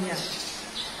sa Kanya,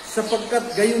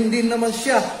 sapagkat gayon din naman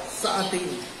siya sa atin.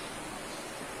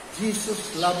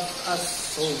 Jesus loves us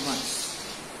so much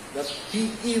that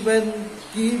He even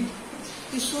gave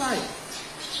His life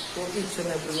for each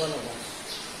and every one of us.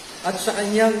 At sa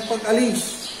Kanyang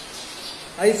pag-alis,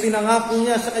 ay pinangako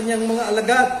niya sa Kanyang mga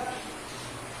alagad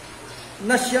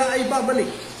na siya ay babalik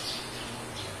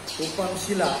upang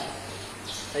sila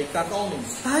ay kakaunin.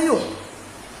 Tayo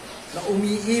na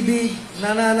umiibig,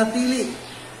 nananatili,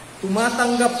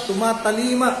 tumatanggap,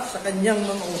 tumatalima sa Kanyang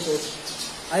mga utos,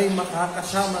 ay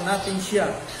makakasama natin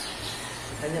siya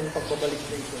sa Kanyang pagbabalik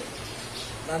na ito.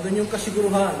 Nandun yung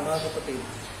kasiguruhan, mga kapatid.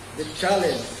 The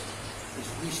challenge is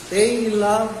we stay in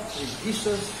love with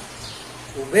Jesus,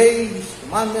 obey His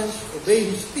commandments, obey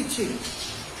His teaching,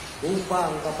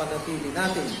 upang mapanatili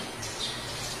natin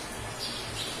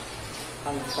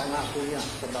ang pangako niya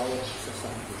sa bawat isa sa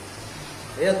atin.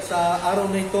 Kaya't sa araw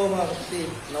na ito, mga kapatid,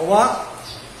 nawa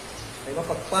ay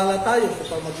mapagpala tayo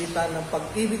sa pamagitan ng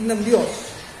pag-ibig ng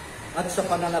Diyos at sa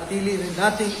pananatili rin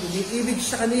natin umiibig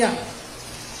sa Kanya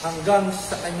hanggang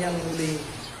sa Kanyang muling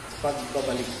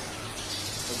pagbabalik.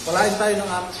 Pagpalain tayo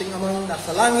ng ating Amang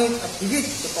nasa langit at higit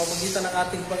sa pamagitan ng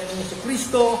ating Panginoong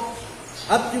Kristo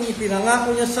at yung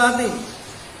ipinangako niya sa atin,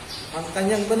 ang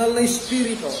Kanyang banal na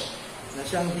Espiritu, na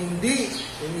siyang hindi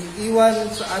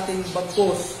umiiwan sa ating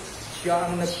bagkos. Siya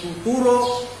ang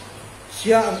nagtuturo,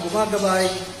 siya ang gumagabay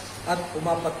at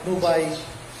umapatnubay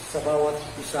sa bawat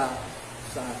isa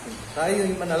sa atin. Tayo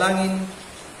ay manalangin.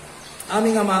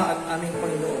 Aming Ama at aming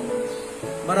Panginoon,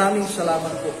 maraming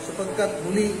salamat po sapagkat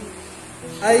muli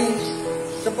ay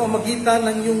sa pamagitan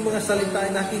ng iyong mga salita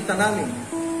ay nakita namin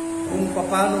kung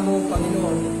paano mo,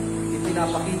 Panginoon,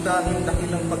 ipinapakita ang iyong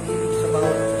dakilang pag-ibig sa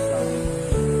bawat isa sa atin.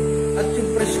 At yung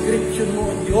prescription mo,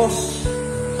 O Diyos,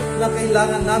 na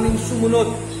kailangan namin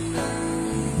sumunod,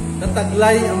 na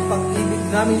taglay ang pag-ibig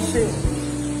namin sa iyo,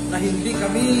 na hindi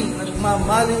kami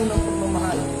nagmamaliw ng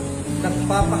pagmamahal,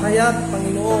 nagpapahayag,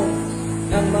 Panginoon,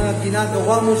 ng mga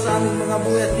ginagawa mo sa aming mga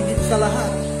buhay at higit sa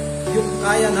lahat, yung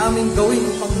kaya namin gawin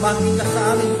upang makita sa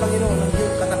amin, Panginoon, ang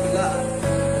iyong kadakilaan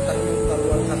at ang iyong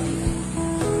kaluwalhatian.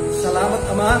 Salamat,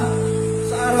 Ama,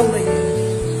 sa araw na ito.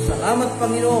 Salamat,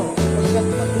 Panginoon, sapagkat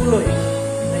patuloy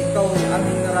na ikaw ay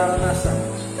aming nararanasan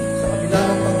sa kabila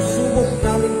ng pagsubok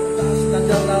namin na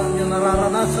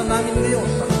nararanasan namin ngayon,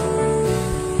 Panginoon,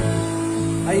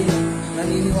 ay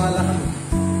naniniwala kami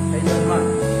kay Naman.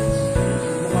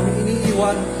 Hindi mo kami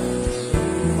iniiwan,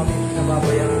 hindi mo kami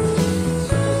pinababayaan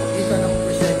sa pagkita ng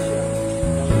presensya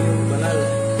ng iyong banal.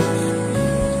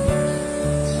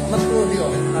 Salamat po,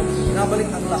 Diyos, at binabalik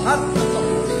ang lahat ng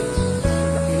pagkuli sa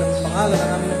dakilang pangalan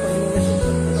ng aming Panginoong Yesus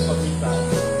at tagapagligtas.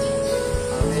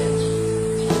 Amen.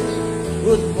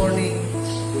 Good morning,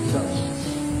 good Sabbath.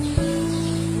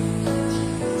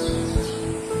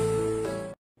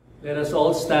 Let us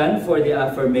all stand for the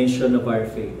affirmation of our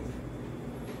faith.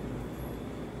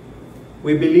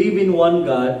 We believe in one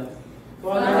God.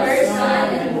 Father,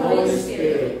 Son, and Holy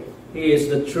Spirit. He is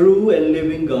the true and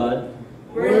living God.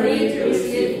 Worthy to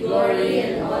receive glory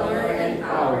and honor and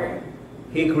power.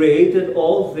 He created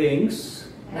all things.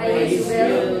 By His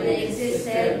will they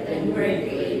existed and were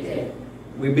created.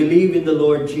 We believe in the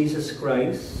Lord Jesus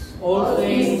Christ. All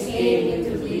things came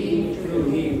into being through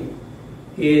Him.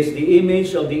 He is the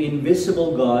image of the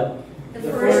invisible God. The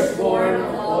firstborn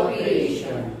of all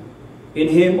creation. In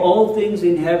Him all things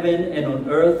in heaven and on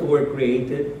earth were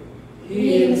created.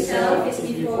 He Himself is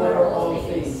before all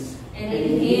things, and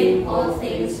in Him all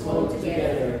things hold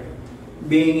together.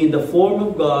 Being in the form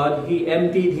of God, He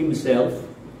emptied Himself.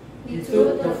 He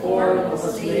took the form of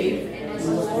a slave and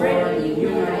was born in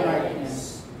human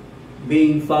likeness.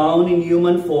 Being found in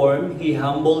human form, He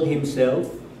humbled Himself.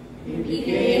 He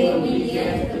became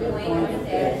obedient to the point of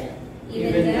death,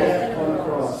 even death on the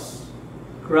cross.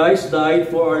 Christ died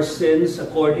for our sins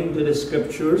according to the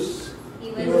Scriptures.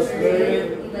 He was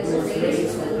buried, He was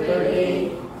raised on the third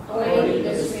day, according to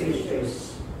the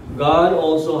Scriptures. God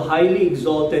also highly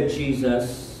exalted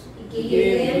Jesus. He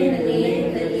gave Him the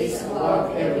name that is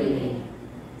above every name.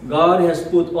 God has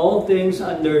put all things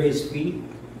under His feet.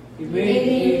 He made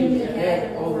Him the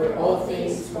head over all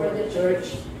things for the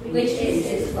church, which is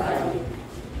His body.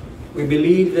 We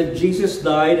believe that Jesus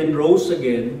died and rose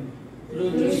again.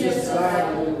 Through Jesus'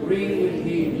 life will bring with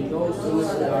Him those who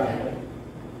died.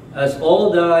 As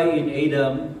all die in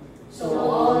Adam, So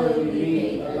all will be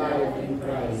made alive in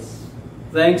Christ.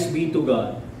 thanks be to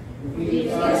God. He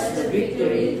gives us the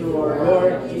victory through our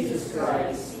Lord Jesus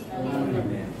Christ.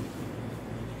 Amen.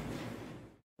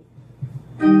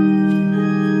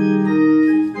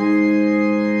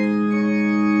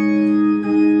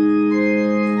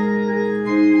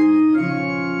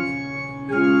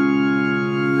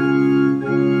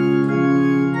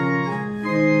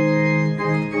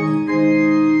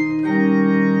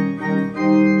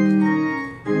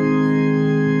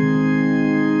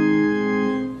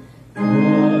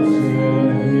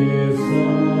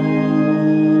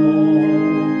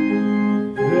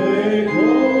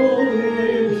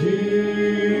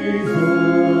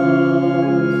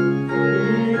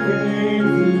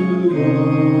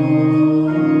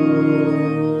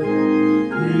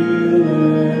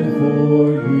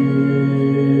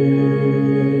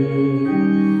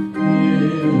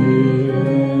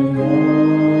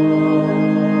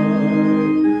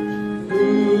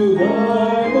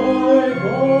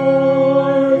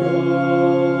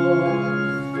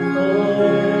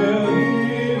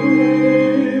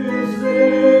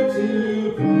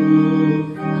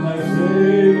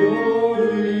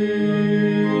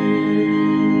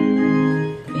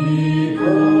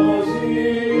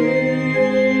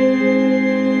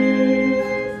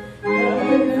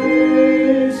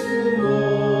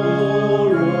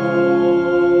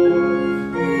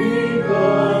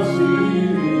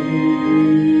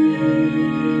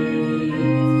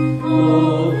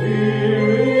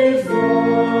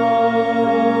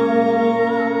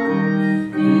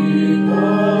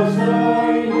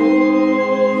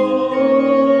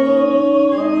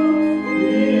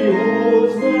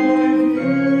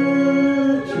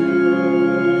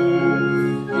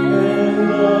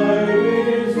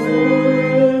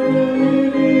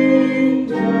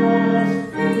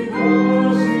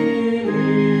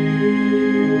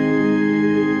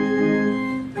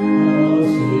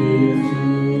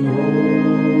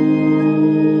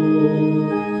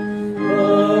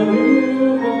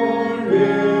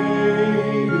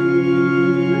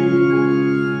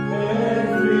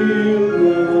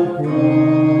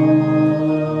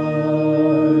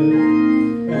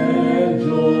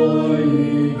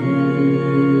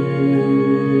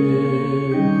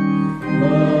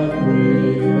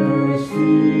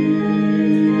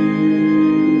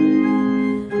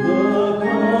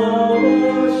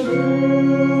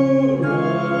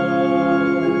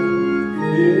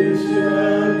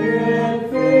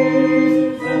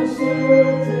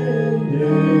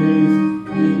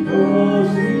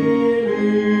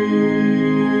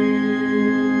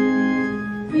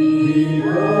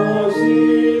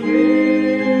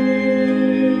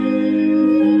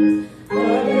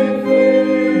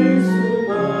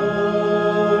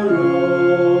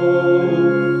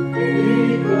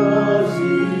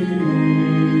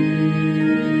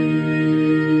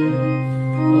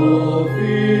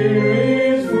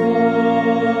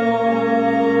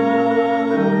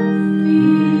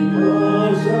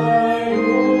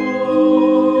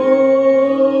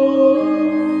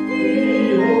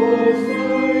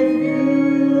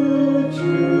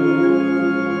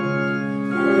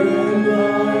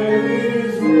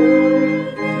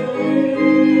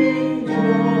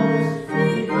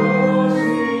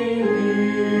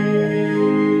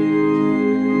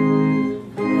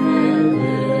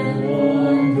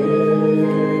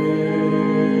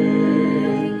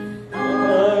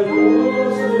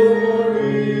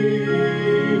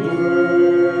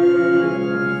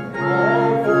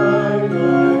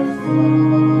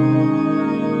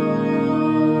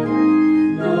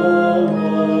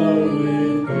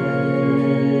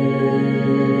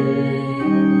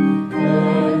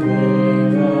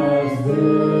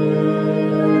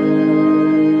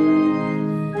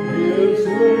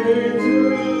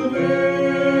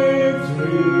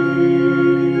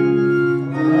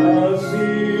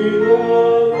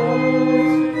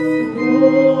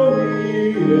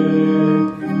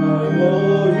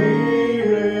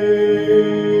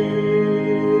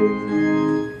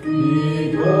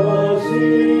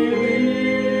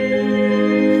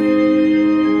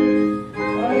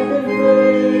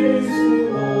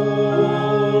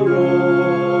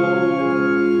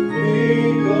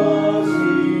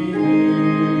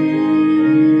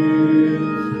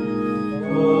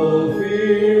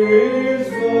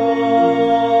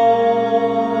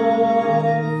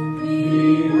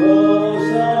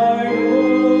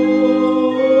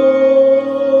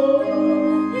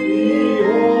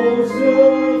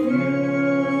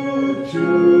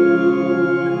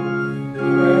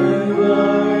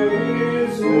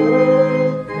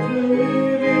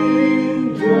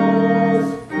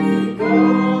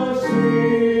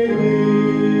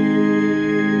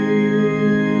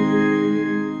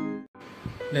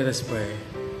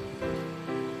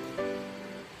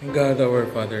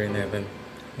 Father in heaven,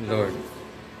 Lord,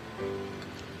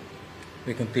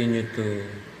 we continue to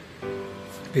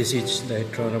beseech thy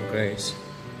throne of grace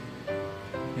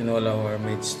in all our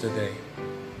midst today.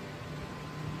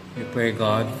 We pray,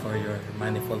 God, for your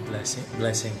manifold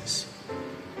blessings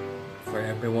for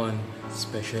everyone,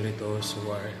 especially those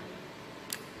who are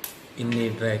in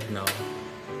need right now.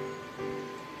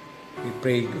 We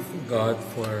pray, God,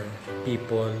 for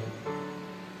people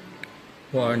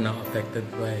who are now affected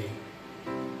by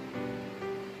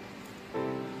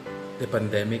the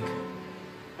pandemic,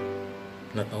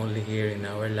 not only here in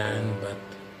our land, but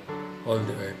all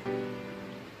the earth.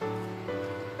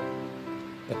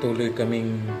 Patuloy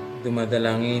kaming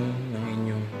dumadalangin ng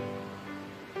inyong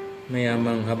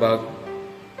mayamang habag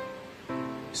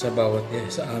sa bawat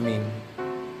sa amin,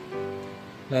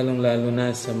 lalong-lalo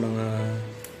na sa mga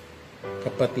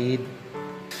kapatid,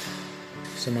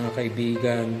 sa mga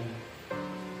kaibigan,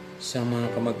 sa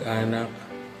mga kamag-anak,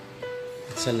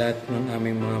 at sa lahat ng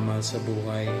aming mga mahal sa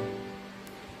buhay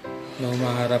na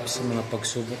humaharap sa mga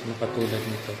pagsubok na katulad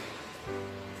nito.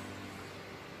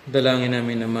 Dalangin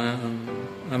namin Ama ang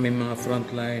aming mga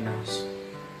frontliners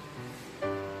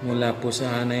mula po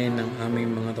sa hanay ng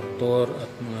aming mga doktor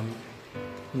at mga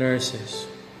nurses,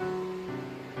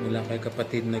 mula kay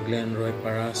kapatid na Glenn Roy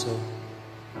Paraso,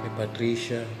 kay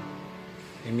Patricia,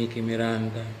 kay Mickey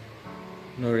Miranda,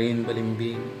 Noreen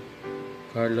Balimbing,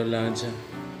 Carlo Laja,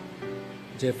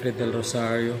 Jeffrey Del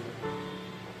Rosario,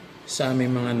 sa aming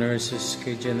mga nurses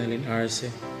kay Jenaline Arce,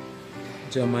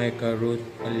 Jamaica Ruth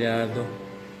Aliado,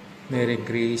 Mary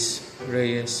Grace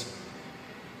Reyes,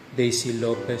 Daisy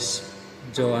Lopez,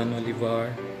 Joan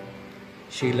Olivar,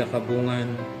 Sheila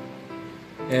Kabungan,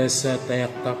 Elsa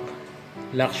Tayaktak,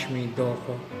 Lakshmi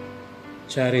Doko,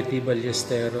 Charity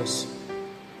Ballesteros,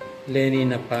 Lenny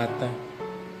Napata,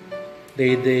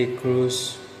 Dayday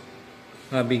Cruz,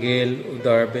 Abigail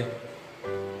Udarbe.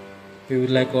 We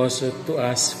would like also to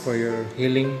ask for your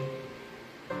healing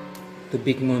to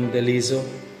Bigmon Delizo,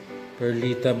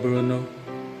 Perlita Bruno,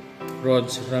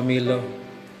 Rods Ramilo,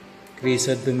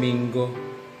 Crisa Domingo,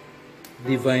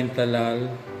 Divine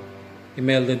Talal,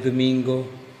 Imelda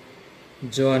Domingo,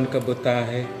 Joan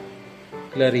Cabotaje,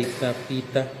 Clarita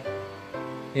Pita,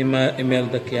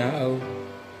 Imelda Kiao,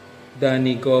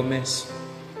 Danny Gomez,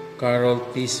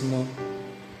 Carol Tismo,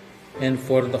 and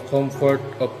for the comfort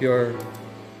of your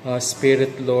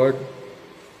Spirit, Lord,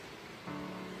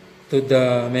 to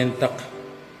the Mentak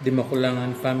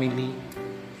Dimakulangan family,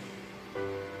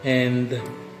 and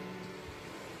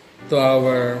to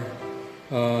our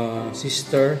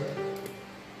sister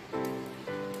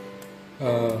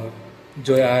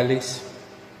Joy Alice.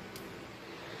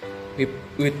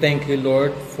 We thank you,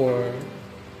 Lord, for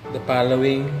the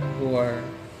following who are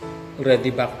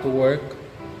already back to work: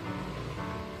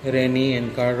 Rennie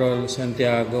and Carol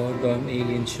Santiago, Don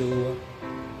Eileen Chua,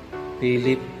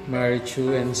 Philip, Mary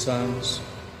Chu and Sons,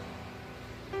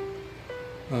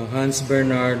 Hans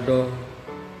Bernardo,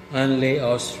 Anley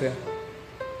Austria,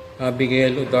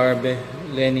 Abigail Udarbe,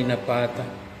 Lenny Napata.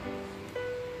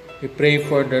 We pray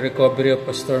for the recovery of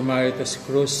Pastor Maritas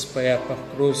Cruz, Payapa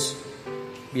Cruz,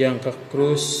 Bianca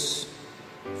Cruz,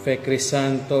 Fe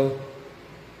Crisanto,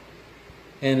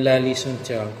 and Lali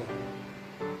Santiago.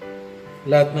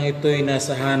 Lahat ng ito ay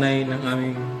nasa hanay ng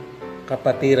aming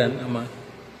kapatiran, Ama,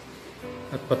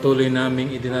 at patuloy naming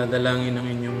idinadalangin ang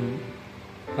inyong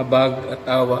habag at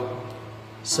awa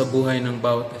sa buhay ng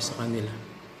bawat isa sa kanila.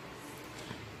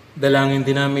 Dalangin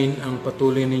din namin ang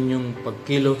patuloy ninyong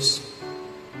pagkilos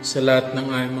sa lahat ng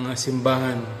aming mga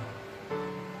simbahan,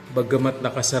 bagamat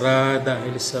nakasara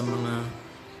dahil sa mga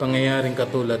pangyayaring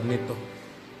katulad nito.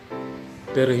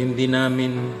 Pero hindi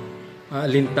namin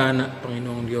alintana,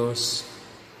 Panginoong Diyos,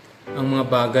 ang mga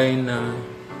bagay na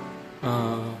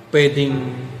pwedeng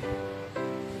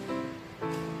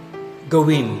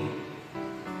gawin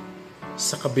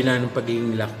sa kabila ng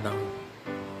pagiging lockdown.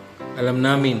 Alam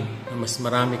namin na mas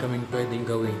marami kaming pwedeng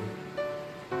gawin.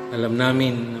 Alam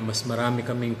namin na mas marami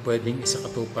kaming pwedeng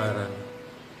isakatuparan,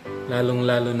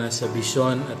 lalong-lalo na sa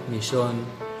bisyon at misyon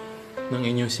ng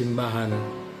inyong simbahan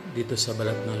dito sa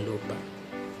balat ng lupa.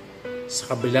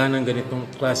 Sa kabila ng ganitong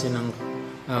klase ng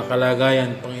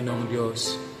kalagayan, Panginoong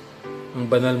Diyos, ang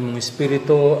banal mong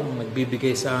Espiritu ang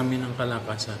nagbibigay sa amin ng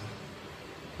kalakasan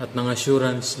at ng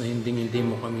assurance na hindi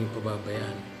mo kami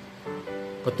pababayaan.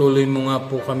 Patuloy mo nga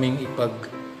po kaming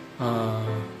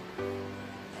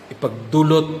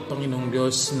ipagdulot, Panginoong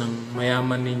Diyos, ng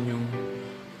mayaman ninyong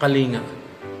kalinga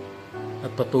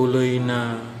at patuloy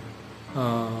na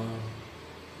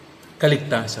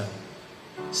kaligtasan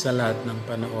sa lahat ng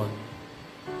panahon,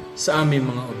 sa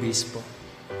aming mga obispo,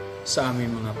 sa aming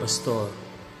mga pastor,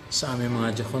 sa aming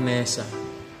mga diakonesa,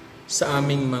 sa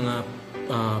aming mga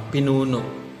pinuno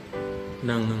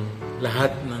ng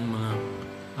lahat ng mga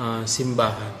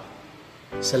simbahan,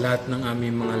 sa lahat ng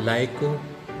aming mga laiko,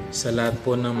 sa lahat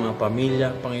po ng mga pamilya,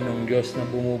 Panginoong Diyos, na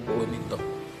bumubuo nito,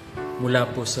 mula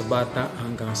po sa bata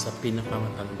hanggang sa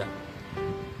pinakamatanda.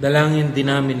 Dalangin din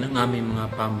namin ang aming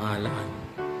mga pamahalaan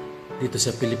dito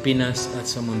sa Pilipinas at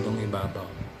sa mundong ibabaw.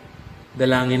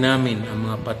 Dalangin namin ang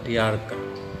mga patriarka,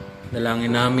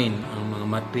 dalangin namin ang mga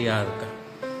matriarka,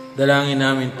 dalangin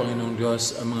namin, Panginoong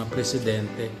Diyos, ang mga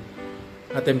presidente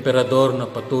at emperador na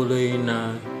patuloy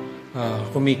na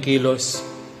kumikilos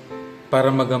para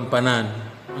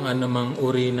magampanan ang anumang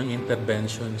uri ng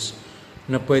interventions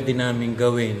na pwede namin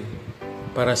gawin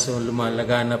para sa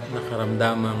lumalaganap na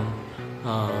karamdamang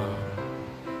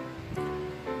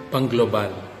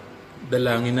pangglobal.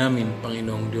 Dalangin namin,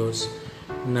 Panginoong Diyos,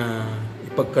 na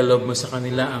ipagkaloob mo sa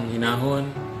kanila ang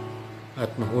hinahon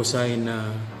at mahusay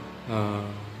na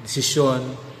desisyon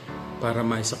para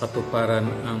maisakatuparan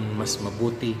ang mas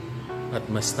mabuti at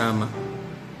mas tama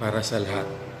para sa lahat.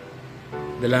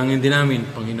 Dalangin din namin,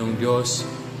 Panginoong Diyos,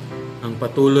 ang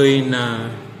patuloy na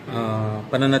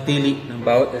pananatili ng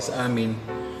bawat sa amin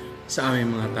sa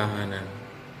aming mga tahanan.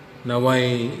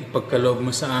 Naway ipagkaloob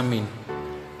mo sa amin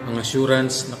ang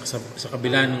assurance na sa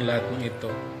kabila ng lahat ng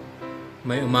ito,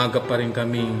 may umaga pa rin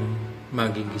kaming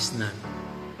magigisnan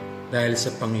dahil sa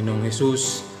Panginoong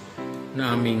Hesus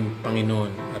na aming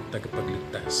Panginoon at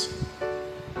tagapagligtas.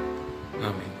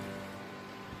 Amen.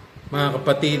 Mga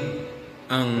kapatid,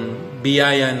 ang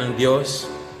biyaya ng Diyos,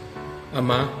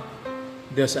 Ama,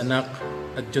 Diyos Anak,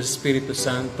 at Diyos Espiritu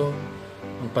Santo,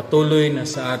 ang patuloy na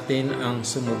sa atin ang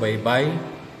sumubaybay,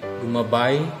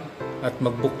 gumabay, at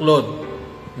magbuklod,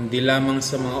 hindi lamang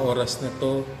sa mga oras na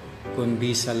to,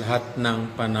 kundi sa lahat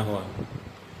ng panahon.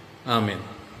 Amen.